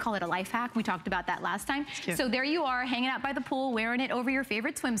 you know, I call it a life hack. We talked about that last time. So there you are, hanging out by the pool, wearing it over your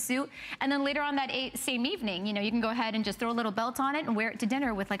favorite swimsuit. And then later on that same evening, you know, you can go ahead and just throw a little belt on it and wear it to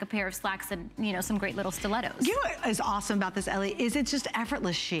dinner with like a pair of slacks and, you know, some great little stilettos. You know what is awesome about this, Ellie, is it's just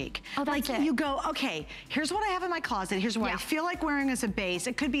effortless chic. Oh, that's like, it. you go, okay, here's what I have in my closet. Here's what I feel like wearing as a base.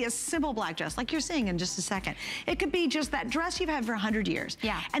 It could be a simple black dress, like you're seeing in just a second. It could be just that dress you've had for 100 years.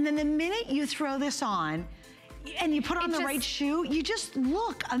 Yeah. And then the minute you throw this on, and you put on the right shoe, you just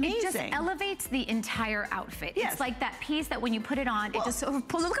look amazing. It just elevates the entire outfit. Yes. It's like that piece that when you put it on, it just sort of,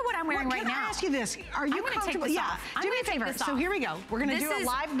 look at what I'm wearing right now. Can I ask you this? Are you comfortable? Yeah, do me a favor. So here we go. We're going to do it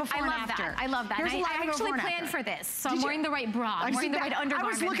live before and after. I love that. Here's I actually planned for this. So I'm wearing the right bra. I'm wearing the right undergarment. I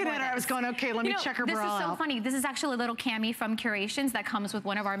was looking at her. I was going, okay, let me check her bra out. This is so funny. This is actually a little cami from Curations that comes with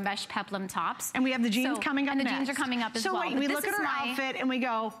one of our mesh peplum tops. And we have the jeans coming up next. And the jeans are coming up as well. So wait, we look at her outfit and we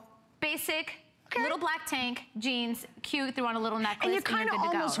go, basic, Okay. Little black tank, jeans, cute, throw on a little necklace, and you kind of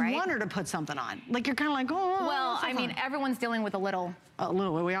almost want her to put something on. Like you're kind of like, oh. Well, I mean, everyone's dealing with a little. A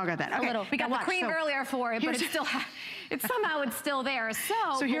little, we all got that. Okay. A little. We got the cream earlier for it, but it's still, somehow it's still there.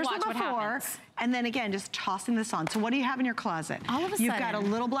 So here's the before, and then again, just tossing this on. So what do you have in your closet? All of a sudden, you've got a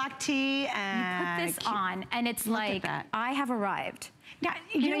little black tee, and you put this on, and it's like, I have arrived. Yeah,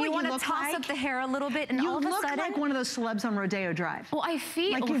 you know, you want to toss up the hair a little bit, and all of a sudden, you look like one of those celebs on Rodeo Drive. Well, I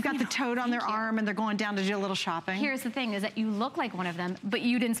feel like you've got the toad on their arm, and they're going down to do a little shopping. Here's the thing: is that you look like one of them, but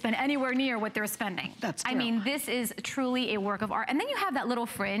you didn't spend anywhere near what they're spending. That's true. I mean, this is truly a work of art. And then you have that little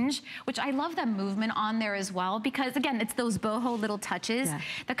fringe, which I love that movement on there as well, because again, it's those boho little touches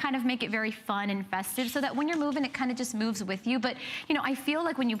that kind of make it very fun and festive, so that when you're moving, it kind of just moves with you. But you know, I feel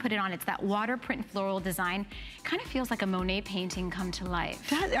like when you put it on, it's that water print floral design. Kind of feels like a Monet painting come to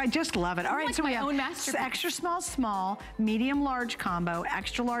life. I just love it. All right, like so we have extra small, medium, large combo,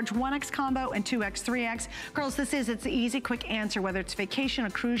 extra large 1X combo, and 2X, 3X. Girls, it's an easy, quick answer, whether it's vacation,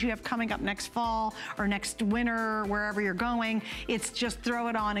 a cruise you have coming up next fall or next winter, wherever you're going. It's just throw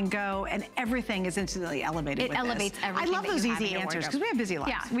it on and go, and everything is instantly elevated with this. It elevates everything. I love those easy answers because we have busy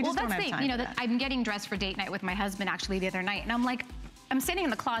lives. Yeah, We just don't have time. You know, I'm getting dressed for date night with my husband actually the other night, and I'm like, I'm standing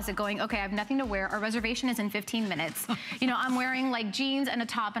in the closet going, okay, I have nothing to wear. Our reservation is in 15 minutes. You know, I'm wearing like jeans and a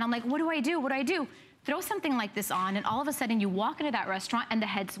top, and I'm like, what do I do? What do I do? Throw something like this on, and all of a sudden you walk into that restaurant and the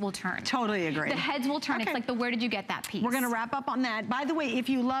heads will turn. Totally agree. The heads will turn. It's like the where did you get that piece? We're gonna wrap up on that. By the way, if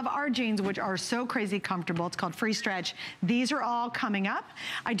you love our jeans, which are so crazy comfortable, it's called Free Stretch. These are all coming up.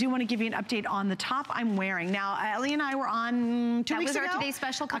 I do wanna give you an update on the top I'm wearing. Now, Ellie and I were on 2 weeks ago. That was our Today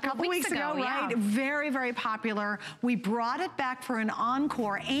Special a couple weeks ago, right? Very, very popular. We brought it back for an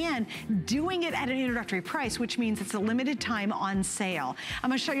encore and doing it at an introductory price, which means it's a limited time on sale. I'm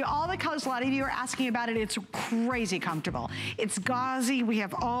gonna show you all the colors. A lot of you are asking about it. It's crazy comfortable. It's gauzy. We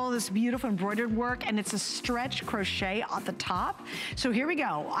have all this beautiful embroidered work, and it's a stretch crochet at the top. So here we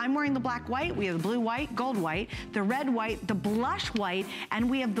go. I'm wearing the black white. We have the blue white, gold white, the red white, the blush white, and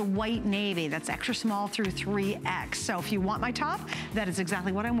we have the white navy. That's extra small through 3X. So if you want my top, that is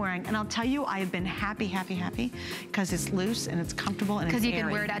exactly what I'm wearing. And I'll tell you, I have been happy, because it's loose and it's comfortable and it's airy. Because you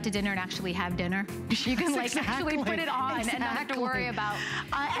can wear it out to dinner and actually have dinner. You can like actually put it on and not have to worry about.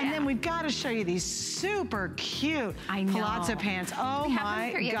 And then we've got to show you these super cute palazzo pants. Oh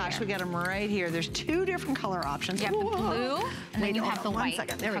my gosh, we got them right here. There's 2 different color options. You have the blue, and then you have the white.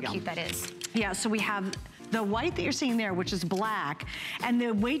 There we go. How cute that is. Yeah, so we have the white that you're seeing there, which is black, and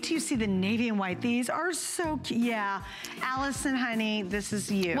then wait till you see the navy and white. These are so cute. Yeah, Allison, honey, this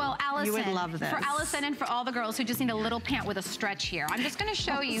is you. Well, Allison, you would love this. For Allison and for all the girls who just need a little pant with a stretch here, I'm just gonna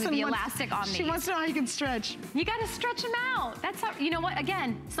show you the elastic on these. She wants to know how you can stretch. You gotta stretch them out. That's how, you know what,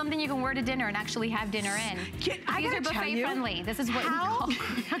 again, something you can wear to dinner and actually have dinner in. These are buffet friendly. This is what we call.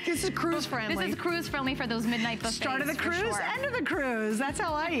 This is cruise friendly. This is cruise friendly for those midnight buffets. Start of the cruise, end of the cruise. That's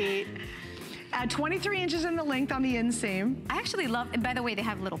how I eat. 23 inches in the length on the inseam. I actually love, and by the way, they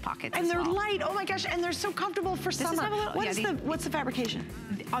have little pockets and they're light, oh my gosh, and they're so comfortable for summer. What's the fabrication?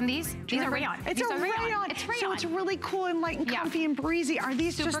 On these are rayon. It's a rayon. It's rayon. So it's really cool and light and comfy and breezy. Are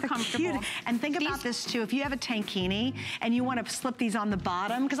these super just comfortable? And think about this too, if you have a tankini and you want to slip these on the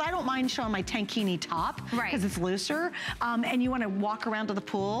bottom, because I don't mind showing my tankini top, because it's looser, and you want to walk around to the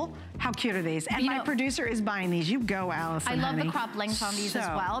pool, how cute are these? And my producer is buying these. You go, Allison, I love the crop length on these as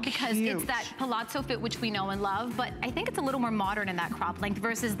well, because it's that palazzo fit which we know and love, but I think it's a little more modern in that crop length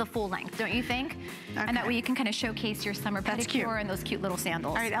versus the full length, don't you think? And that way you can kind of showcase your summer pedicure and those cute little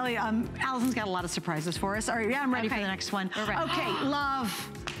sandals. All right, Ellie, Allison's got a lot of surprises for us. All right, I'm ready for the next one. Okay, love.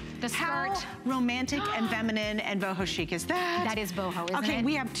 The skirt. How romantic and feminine and boho chic is that? That is boho, isn't it? Okay,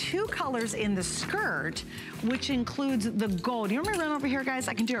 we have 2 colors in the skirt, which includes the gold. You want me to run over here, guys?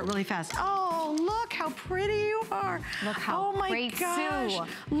 I can do it really fast. Oh, look how pretty you are. Look how great, Sue.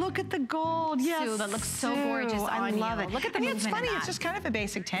 Look at the gold. Yes, Sue, that looks so gorgeous on you. I love it. Look at the movement. It's funny, it's just kind of a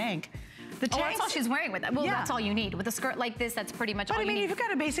basic tank. That's all she's wearing with it. Well, that's all you need. With a skirt like this, that's pretty much all you need. But I mean, if you've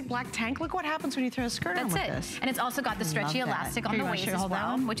got a basic black tank, look what happens when you throw a skirt on with this. That's it. And it's also got the stretchy elastic on the waist as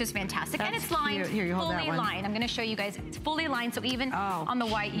well, which is fantastic. And it's lined, fully lined. I'm gonna show you guys, it's fully lined, so even on the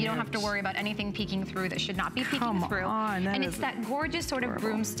white, you don't have to worry about anything peeking through that should not be peeking through. And it's that gorgeous sort of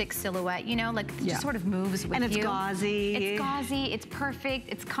broomstick silhouette, you know, like it just sort of moves with you. And it's gauzy. It's gauzy, it's perfect,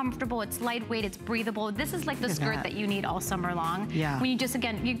 it's comfortable, it's lightweight, it's breathable. This is like the skirt that you need all summer long. Yeah. When you just,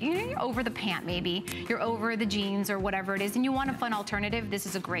 again, you're over the the pant maybe, you're over the jeans or whatever it is, and you want a fun alternative, this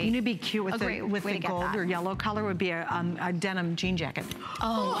is a great, you need to be cute with the gold or yellow color would be a denim jean jacket.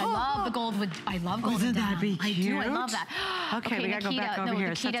 Oh, I love the gold. I love gold. Wouldn't that be cute? I do. I love that. Okay, we gotta go back over here.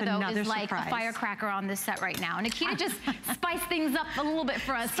 Nikita, though, is like a firecracker on this set right now. Nikita just spice things up a little bit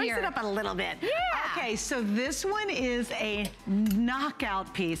for us here. Spice it up a little bit. Yeah. Okay, so this one is a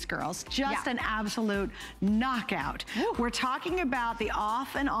knockout piece, girls. Just an absolute knockout. Woo. We're talking about the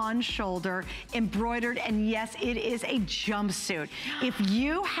off and on shoulder embroidered, and yes, it is a jumpsuit. If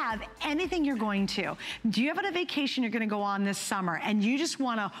you have anything you're going to, do you have a vacation you're gonna go on this summer and you just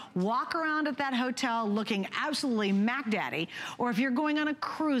wanna walk around at that hotel looking absolutely Mac Daddy, or if you're going on a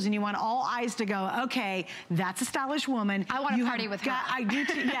cruise and you want all eyes to go, okay, that's a stylish woman. I want to party with her. I do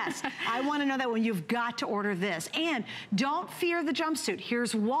too, yes. I want to know that when you've got to order this. And don't fear the jumpsuit.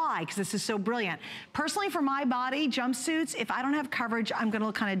 Here's why, because this is so brilliant. Personally, for my body, jumpsuits, if I don't have coverage, I'm going to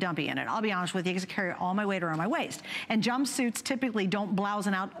look kind of dumpy in it. I'll be honest with you, because I carry all my weight around my waist. And jumpsuits typically don't blouse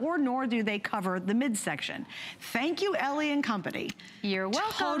out, or nor do they cover the midsection. Thank you, Ellie and Company. You're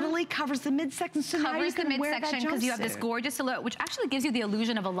welcome. Totally covers the midsection, so now you can wear that jumpsuit. Because you have this gorgeous silhouette, which actually gives you the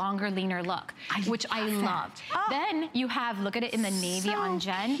illusion of a longer, leaner look, which I love. Oh. Then you have, look at it in the navy on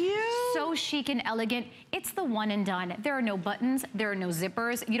Jen. Cute. So chic and elegant. It's the one and done. There are no buttons. There are no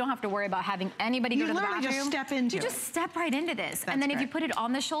zippers. You don't have to worry about having anybody go to the bathroom. You literally just step into it. You just step right into this. And then if you put it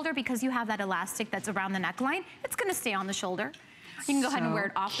on the shoulder, because you have that elastic that's around the neckline, it's going to stay on the shoulder. You can go ahead and wear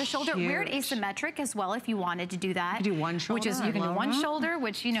it off the shoulder. Cute. Wear it asymmetric as well if you wanted to do that. You do one shoulder. Which is, you can do one shoulder,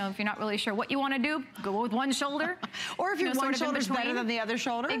 which, you know, if you're not really sure what you want to do, go with one shoulder. Or if your one shoulder is better than the other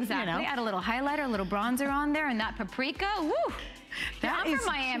shoulder. Exactly. You know. Add a little highlighter, a little bronzer on there, and that paprika, woo! Now, I'm from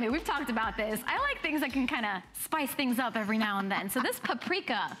Miami. We've talked about this. I like things that can kind of spice things up every now and then. So this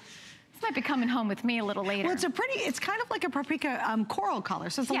paprika, might be coming home with me a little later. Well, it's kind of like a paprika coral color,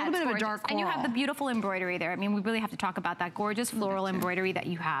 so it's a little bit of a dark coral. And you have the beautiful embroidery there. I mean, we really have to talk about that gorgeous floral embroidery that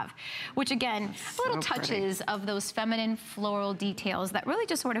you have, which again, little touches of those feminine floral details that really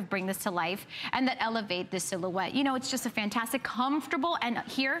just sort of bring this to life and that elevate this silhouette. You know, it's just a fantastic, comfortable, and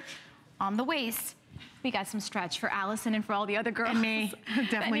here on the waist, we got some stretch for Allison and for all the other girls. And me,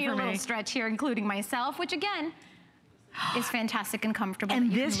 definitely for me. A little stretch here, including myself, which again, is fantastic and comfortable.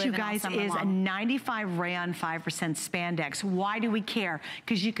 And this, you guys, is a 95 rayon, 5% spandex. Why do we care?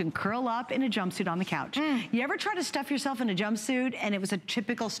 Because you can curl up in a jumpsuit on the couch. You ever try to stuff yourself in a jumpsuit and it was a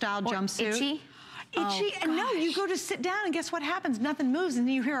typical style jumpsuit? Itchy? Itchy, and no, you go to sit down and guess what happens? Nothing moves and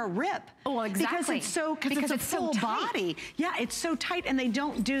then you hear a rip. Oh, well, exactly. Because it's a full body. Yeah, it's so tight and they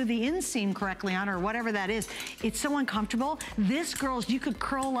don't do the inseam correctly on her or whatever that is. It's so uncomfortable. This, girls, you could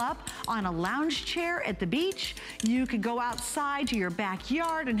curl up on a lounge chair at the beach. You could go outside to your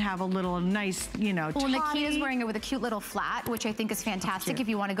backyard and have a little nice, you know, well, Nikita's wearing it with a cute little flat, which I think is fantastic if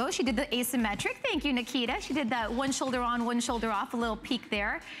you want to go. She did the asymmetric. Thank you, Nikita. She did that one shoulder on, one shoulder off, a little peek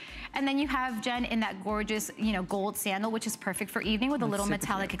there. And then you have Jen in that gorgeous, you know, gold sandal, which is perfect for evening with a little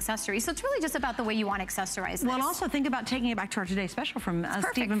metallic accessory. So it's really just about the way you want to accessorize this. Well, and also think about taking it back to our Today Special from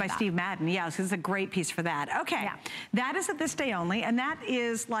Stephen by Steve Madden. Yes, it's a great piece for that. Okay, that is at this day only, and that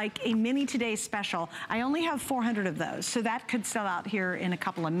is like a mini Today Special. I only have 400 of those, so that could sell out here in a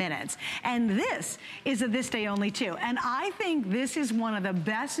couple of minutes. And this is a this day only too. And I think this is one of the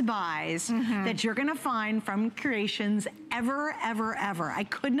best buys that you're gonna find from Creations ever, ever, ever. I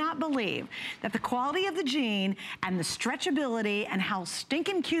could not believe that the quality of the jean and the stretchability and how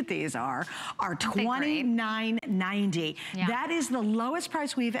stinking cute these are $29.90. That is the lowest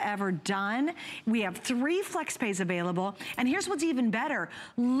price we've ever done. We have 3 flex pays available. And here's what's even better.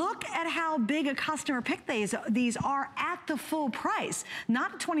 Look at how big a customer pick these are at the full price,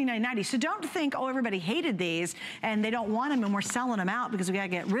 not $29.90. So don't think, oh, everybody hated these and they don't want them and we're selling them out because we gotta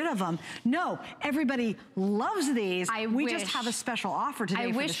get rid of them. No, everybody loves these. We just have a special offer today for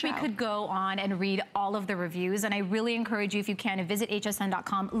the show. I wish we could go on and read all of the reviews, and I really encourage you, if you can, to visit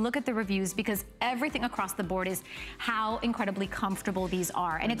hsn.com, look at the reviews, because everything across the board is how incredibly comfortable these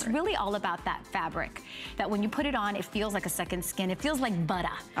are. And it's really all about that fabric, that when you put it on, it feels like a second skin. It feels like butter.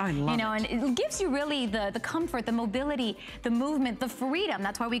 I love it. And it gives you really the comfort, the mobility, the movement, the freedom.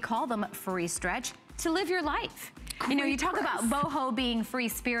 That's why we call them free stretch, to live your life. You know, you talk about boho being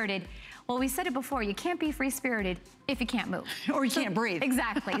free-spirited. Well, we said it before, you can't be free-spirited if you can't move. Or you can't breathe.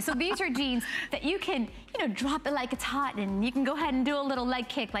 Exactly. So these are jeans that you can, you know, drop it like it's hot, and you can go ahead and do a little leg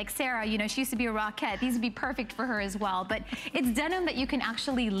kick like Sarah. You know, she used to be a rockette. These would be perfect for her as well. But it's denim that you can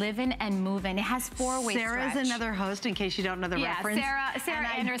actually live in and move in. It has 4-way stretch. Sarah's another host, in case you don't know the reference. Sarah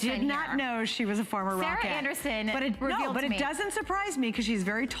Anderson. I did not know she was a former rockette. Sarah Anderson revealed to me. It doesn't surprise me because she's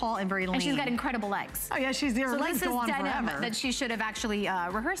very tall and very lean. And she's got incredible legs. Oh yeah, she's there. So legs this go is on denim forever. that she should have actually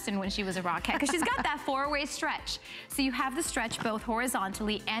rehearsed in when she was a a Rockette, because she's got that four-way stretch. So you have the stretch both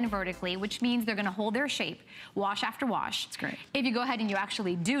horizontally and vertically, which means they're gonna hold their shape, wash after wash. That's great. If you go ahead and you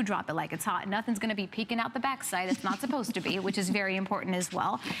actually do drop it like it's hot, nothing's gonna be peeking out the backside. It's not supposed to be, which is very important as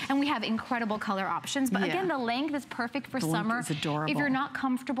well. And we have incredible color options. But again, the length is perfect for summer. It's adorable. If you're not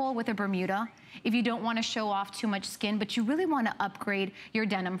comfortable with a Bermuda, if you don't want to show off too much skin, but you really want to upgrade your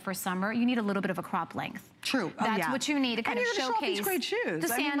denim for summer, you need a little bit of a crop length. True. That's what you need to kind of showcase these great shoes. The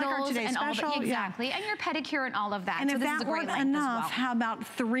sandals and all special, that. Exactly. And your pedicure and all of that. And so if this that is a great weren't length enough, as well. how about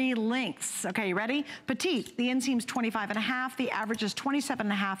 3 lengths? Okay, you ready? Petite, the inseam's 25.5, the average is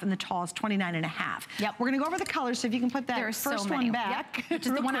 27.5, and the tall is 29.5. Yep. We're gonna go over the colors, so if you can put that first one back. Yep. Which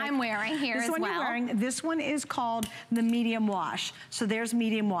is the one I'm wearing here as well. This one you're wearing. This one is called the medium wash. So there's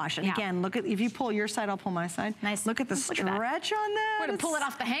medium wash. And again, look at, if you pull your side, I'll pull my side. Nice. Look at the stretch on that. We're gonna pull it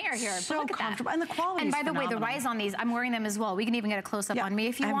off the hanger here. So comfortable. And the quality is phenomenal. And by the way, the rise on these, I'm wearing them as well. We can even get a close-up on me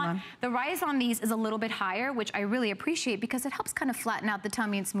if you want. The rise on these is a little bit higher, which I really appreciate because it helps kind of flatten out the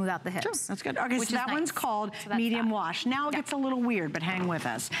tummy and smooth out the hips. Sure, that's good. Okay, so that one's called medium wash. Now it gets a little weird, but hang with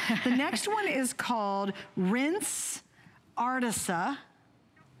us. The next one is called Rinse Artisa.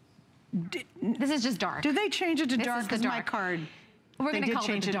 This is just dark. Did they change it to dark? Because my card, we're going to call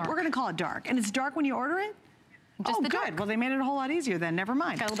it dark. We're going to call it dark. And it's dark when you order it? Just good. Dark. Well, they made it a whole lot easier then. Never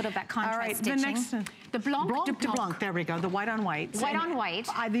mind. Got a little bit of that contrast All right, stitching. the next, the blanc de blanc. There we go. The white on white. White on white.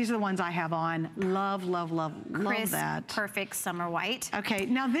 These are the ones I have on. Love, love, love, love that. Perfect summer white. Okay,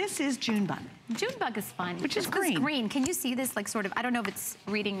 now this is June bug. June bug is fun. Which is green. This green. Can you see this, like, sort of, I don't know if it's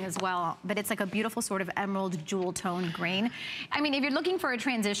reading as well, but it's like a beautiful sort of emerald jewel tone green. I mean, if you're looking for a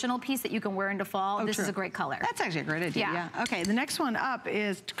transitional piece that you can wear into fall, this is a great color. That's actually a great idea, yeah. Okay, the next one up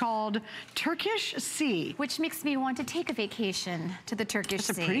is called Turkish Sea. Which makes me want to take a vacation to the Turkish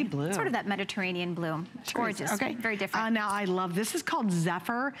Sea. It's a pretty blue. Sort of that Mediterranean blue. It's gorgeous. Okay. Very different. Now I love, this is called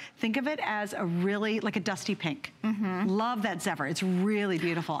Zephyr. Think of it as a really, like a dusty pink. Love that Zephyr. It's really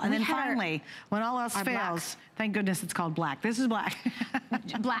beautiful. And then finally, when all else fails, thank goodness it's called black. This is black.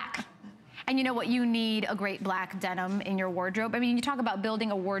 Black. And you know what? You need a great black denim in your wardrobe. I mean, you talk about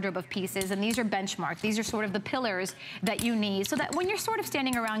building a wardrobe of pieces, and these are benchmarks. These are sort of the pillars that you need, so that when you're sort of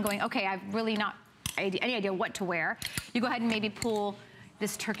standing around going, okay, I've really not any idea what to wear, you go ahead and maybe pull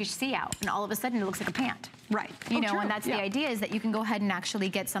this Turkish Sea out, and all of a sudden it looks like a pant. Right. You know, and that's the idea, is that you can go ahead and actually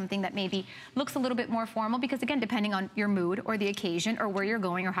get something that maybe looks a little bit more formal, because again, depending on your mood or the occasion or where you're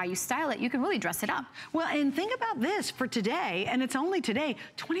going or how you style it, you can really dress it up. Well, and think about this for today, and it's only today,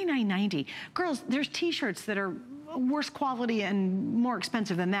 $29.90. Girls, there's t-shirts that are worse quality and more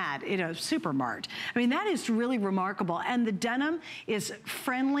expensive than that in a supermart. I mean, that is really remarkable. And the denim is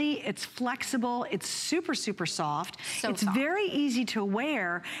friendly, it's flexible, it's super, super soft. It's very easy to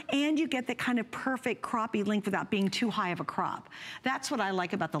wear, and you get that kind of perfect croppy length without being too high of a crop. That's what I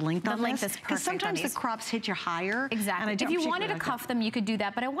like about the length on this. The length is perfect. Because sometimes the crops hit you higher. Exactly. If you wanted to cuff them, you could do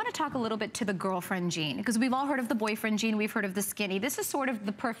that. But I want to talk a little bit to the girlfriend jean, because we've all heard of the boyfriend jean, we've heard of the skinny. This is sort of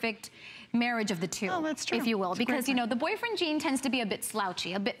the perfect marriage of the two, if you will, because you know, the boyfriend jean tends to be a bit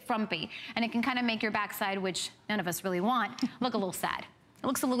slouchy, a bit frumpy, and it can kind of make your backside, which none of us really want, look a little sad. It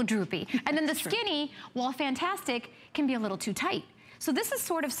looks a little droopy. And then the skinny, while fantastic, can be a little too tight. So this is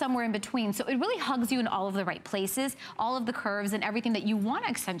sort of somewhere in between. So it really hugs you in all of the right places, all of the curves and everything that you want to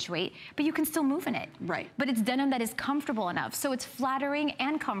accentuate, but you can still move in it. Right. But it's denim that is comfortable enough. So it's flattering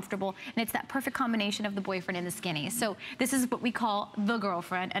and comfortable, and it's that perfect combination of the boyfriend and the skinny. So this is what we call the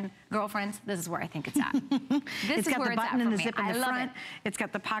girlfriend, and girlfriends, this is where I think it's at. It's got the button and the zip in the front. It's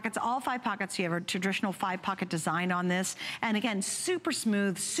got the pockets, all 5 pockets. You have a traditional 5-pocket design on this. And again, super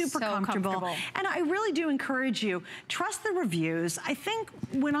smooth, super comfortable. And I really do encourage you, trust the reviews. I think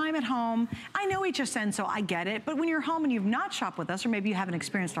when I'm at home, I know HSN, so I get it, but when you're home and you've not shopped with us, or maybe you haven't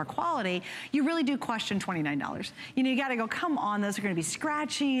experienced our quality, you really do question $29. You know, you gotta go, come on, those are gonna be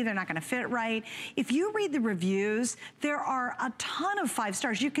scratchy, they're not gonna fit right. If you read the reviews, there are a ton of 5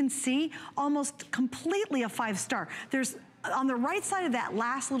 stars. You can see almost completely a 5-star. There's on the right side of that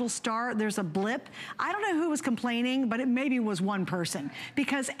last little star, there's a blip. I don't know who was complaining, but it maybe was one person,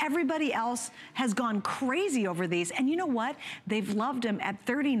 because everybody else has gone crazy over these. And you know what? They've loved them at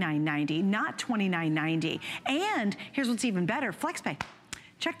 $39.90, not $29.90. And here's what's even better, FlexPay.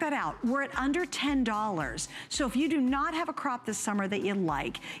 Check that out. We're at under $10. So if you do not have a crop this summer that you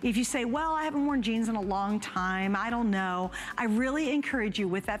like, if you say, well, I haven't worn jeans in a long time, I don't know, I really encourage you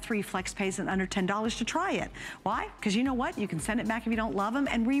with that 3 flex pays and under $10 to try it. Why? Because you know what? You can send it back if you don't love them,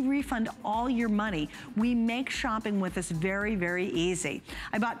 and we refund all your money. We make shopping with us very, very easy.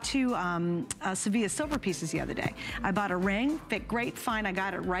 I bought 2 Sevilla silver pieces the other day. I bought a ring, fit great, fine, I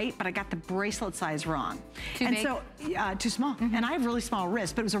got it right, but I got the bracelet size wrong. Too big? So, too small. And I have really small wrists.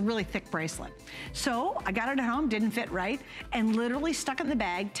 this, but it was a really thick bracelet. So I got it at home, didn't fit right, and literally stuck it in the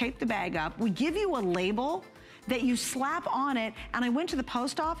bag, taped the bag up. We give you a label that you slap on it, and I went to the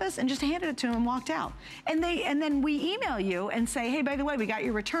post office and just handed it to him and walked out. And then we email you and say, hey, by the way, we got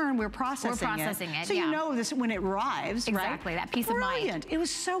your return, we're processing it. So you know this when it arrives, exactly, right? That peace of mind. Brilliant. It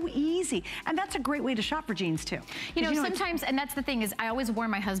was so easy. And that's a great way to shop for jeans too. You know, sometimes, and that's the thing is, I always warn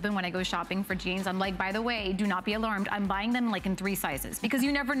my husband when I go shopping for jeans, I'm like, by the way, do not be alarmed. I'm buying them like in 3 sizes because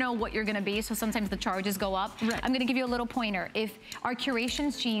you never know what you're gonna be, so sometimes the charges go up. Right. I'm gonna give you a little pointer. If our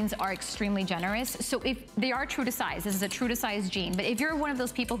Curations jeans are extremely generous, so if they are true to size, this is a true to size jean, but if you're one of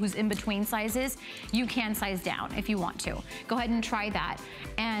those people who's in between sizes, you can size down if you want to. Go ahead and try that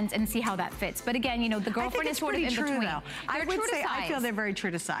and see how that fits. But again, you know, the girlfriend is sort of in between. I would say I feel they're very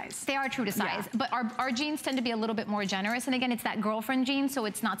true to size. They are true to size, but our jeans tend to be a little bit more generous. And again, it's that girlfriend jean, so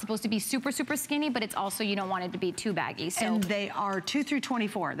it's not supposed to be super, super skinny, but it's also, you don't want it to be too baggy. So. And they are 2 through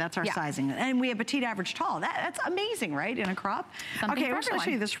 24. That's our sizing. And we have petite, average, tall. That's amazing, right? In a crop. Something okay, I'm going to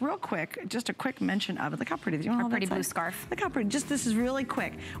show you this real quick. Just a quick mention of it. Look how pretty. Do you want pretty blue scarf. Look how pretty. Just this is really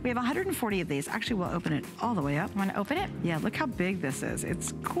quick. We have 140 of these. Actually, we'll open it all the way up. Want to open it? Yeah, look how big this is.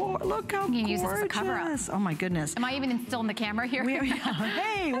 It's cool. Look how gorgeous. You can use this as a cover up. Oh my goodness. Am I even still in the camera here?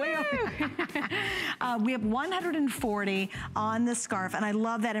 Hey, way over. We have 140 on the scarf, and I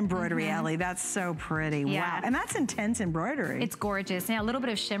love that embroidery, Ellie. That's so pretty. Wow. And that's intense embroidery. It's gorgeous. Yeah, a little bit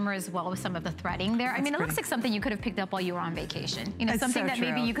of shimmer as well with some of the threading there. I mean, it looks like something you could have picked up while you were on vacation. You know, something that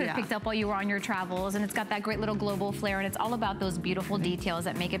maybe you could have picked up while you were on your travels, and it's got that great little global flair, and it's all about those beautiful details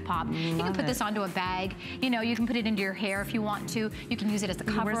that make it pop. You can put this onto a bag. You know, you can put it into your hair if you want to. You can use it as a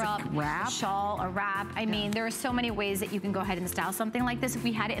cover-up, a shawl, a wrap. I mean, there are so many ways that you can go ahead and style something like this. If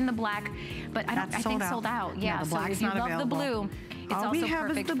we had it in the black, but I think sold out. Yeah, so if you love the blue, it's all also we have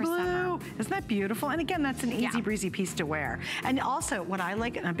perfect is the for blue. summer. Isn't that beautiful? And again, that's an easy breezy piece to wear. And also, what I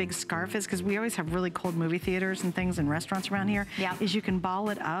like in a big scarf is, because we always have really cold movie theaters and things and restaurants around here, is you can ball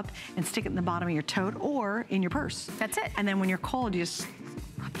it up and stick it in the bottom of your tote or in your purse. That's it. And then when you're cold, you just...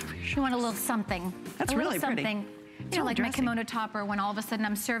 You want a little something. That's really pretty. You know, like my kimono topper, when all of a sudden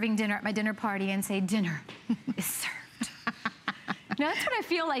I'm serving dinner at my dinner party and say, dinner is served. No, that's what I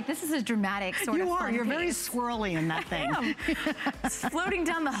feel like. This is a dramatic sort of fun You're piece. very swirly in that thing. I am. Floating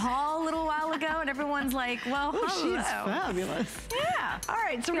down the hall a little while ago, and everyone's like, well, hello. She's fabulous. Yeah. All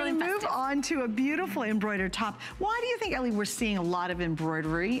right, so we're going to move on to a beautiful embroidered top. Why do you think, Ellie, we're seeing a lot of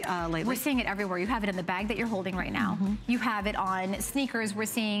embroidery lately? We're seeing it everywhere. You have it in the bag that you're holding right now. You have it on sneakers. We're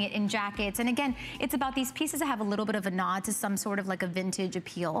seeing it in jackets. And again, it's about these pieces that have a little bit of a nod to some sort of like a vintage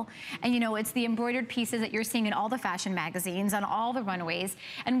appeal. And you know, it's the embroidered pieces that you're seeing in all the fashion magazines, on all the runways.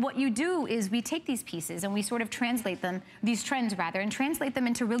 And what you do is we take these pieces and we sort of translate them, these trends rather, and translate them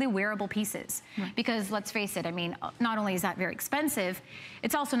into really wearable pieces. Because let's face it, I mean, not only is that very expensive,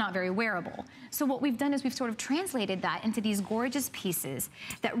 it's also not very wearable. So what we've done is we've sort of translated that into these gorgeous pieces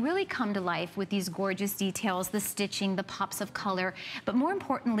that really come to life with these gorgeous details, the stitching, the pops of color, but more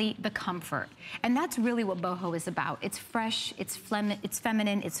importantly, the comfort. And that's really what boho is about. It's fresh, it's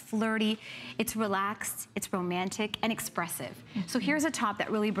feminine, it's flirty, it's relaxed, it's romantic, and expressive. So here's a top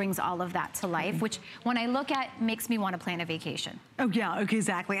that really brings all of that to life, which when I look at, makes me want to plan a vacation. Oh yeah, okay,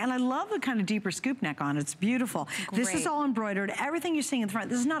 exactly. And I love the kind of deeper scoop neck on it. It's beautiful. This is all embroidered. Everything you're seeing in the front,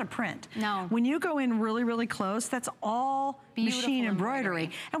 this is not a print. No. When you go in really, really close, that's all machine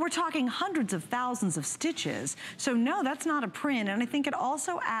embroidery. And we're talking hundreds of thousands of stitches. So no, that's not a print. And I think it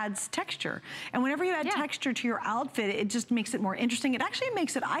also adds texture. And whenever you add texture to your outfit, it just makes it more interesting. It actually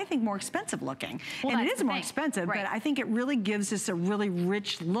makes it, I think, more expensive looking. And it is more expensive, but I think it really gives us a really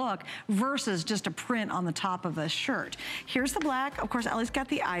rich look versus just a print on the top of a shirt. Here's the black. Of course, Ellie's got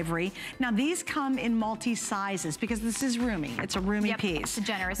the ivory. Now these come in multi-sizes because this is roomy. It's a roomy piece. It's a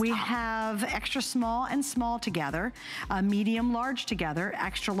generous We top. have extra small and small together, medium, large together,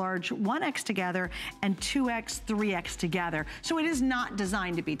 extra large 1X together, and 2X, 3X together. So it is not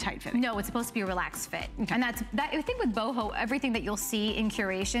designed to be tight fitting. No, it's supposed to be a relaxed fit. And that's, I think with boho, everything that you'll see in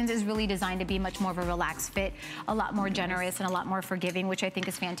Curations is really designed to be much more of a relaxed fit, a lot more generous and a lot more forgiving, which I think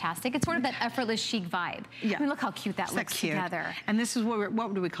is fantastic. It's sort of that effortless chic vibe. I mean, look how cute that looks together. And this is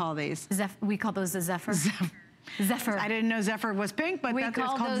what do we call these? We call those a Zephyr. Zephyr. I didn't know Zephyr was pink, but that's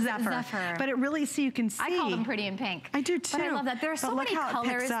what's called Zephyr. But it really, you can see. I call them pretty in pink. I do too. But I love that. There are so many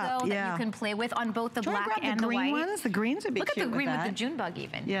colors though that you can play with on both the black and the white. Ones? The greens would be cute. Look at the green with the June bug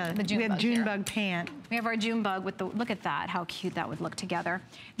even. Yeah, the June we have bug June bug pant. We have our June bug with the, look at that, how cute that would look together.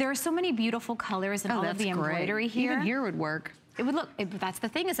 There are so many beautiful colors and all of the embroidery here. Even here would work. It would look, that's the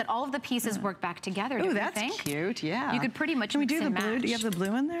thing, is that all of the pieces work back together. Oh, that's cute, yeah. You could pretty much Can we do the mix and blue? match. Do you have the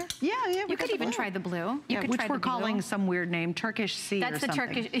blue in there? Yeah, yeah. You could even try the blue. You could which try we're the blue. calling some weird name, Turkish Sea or That's the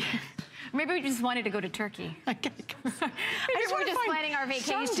something. Turkish. Maybe we just wanted to go to Turkey. Maybe we're just planning our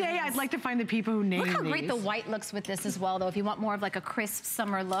vacation. Someday I'd like to find the people who name these. Look how great the white looks with this as well, though. If you want more of like a crisp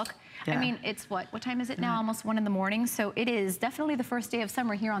summer look. Yeah. I mean, it's what time is it now? Almost 1 in the morning. So it is definitely the first day of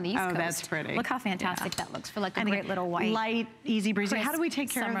summer here on the East Coast. Oh, that's pretty. Look how fantastic that looks for like a great little white. Light, easy breezy. How do we take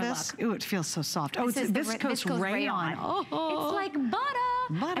care of summer this? look. Ooh, it feels so soft. Oh, it's a viscose rayon. Oh. It's like butter.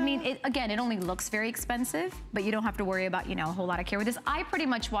 I mean, again, it only looks very expensive, but you don't have to worry about, a whole lot of care with this. I pretty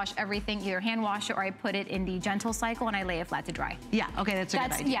much wash everything, either hand wash it or I put it in the gentle cycle and I lay it flat to dry. Yeah, okay, that's a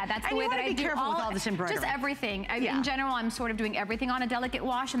good idea. Yeah, that's the way that I do. be careful with all this embroidery. Just everything. In general, I'm sort of doing everything on a delicate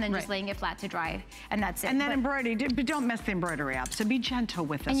wash and then just laying it flat to dry, and that's it. And then embroidery, but don't mess the embroidery up, so be gentle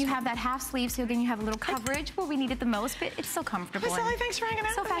with this. And you have that half sleeve, so again, you have a little coverage where we need it the most, but it's so comfortable. Hey, Sally, thanks for hanging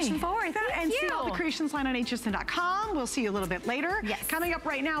out so with me. fashion forward. Thank you. See all the creations line on hsn.com. We'll see you a little bit later. Yes. Coming up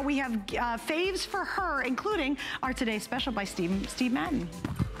right now, we have faves for her, including our today's special by Steve Madden.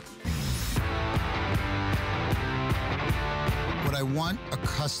 What I want a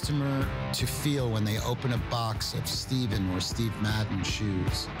customer to feel when they open a box of Steven or Steve Madden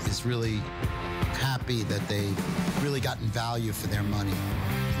shoes is really happy that they've really gotten value for their money.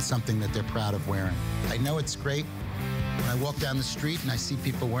 It's something that they're proud of wearing. I know it's great when I walk down the street and I see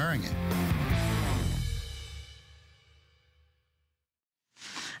people wearing it.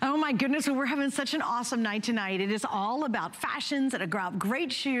 Oh my goodness, well, we're having such an awesome night tonight. It is all about fashions and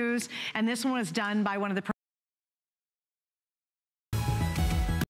great shoes, and this one was done by one of the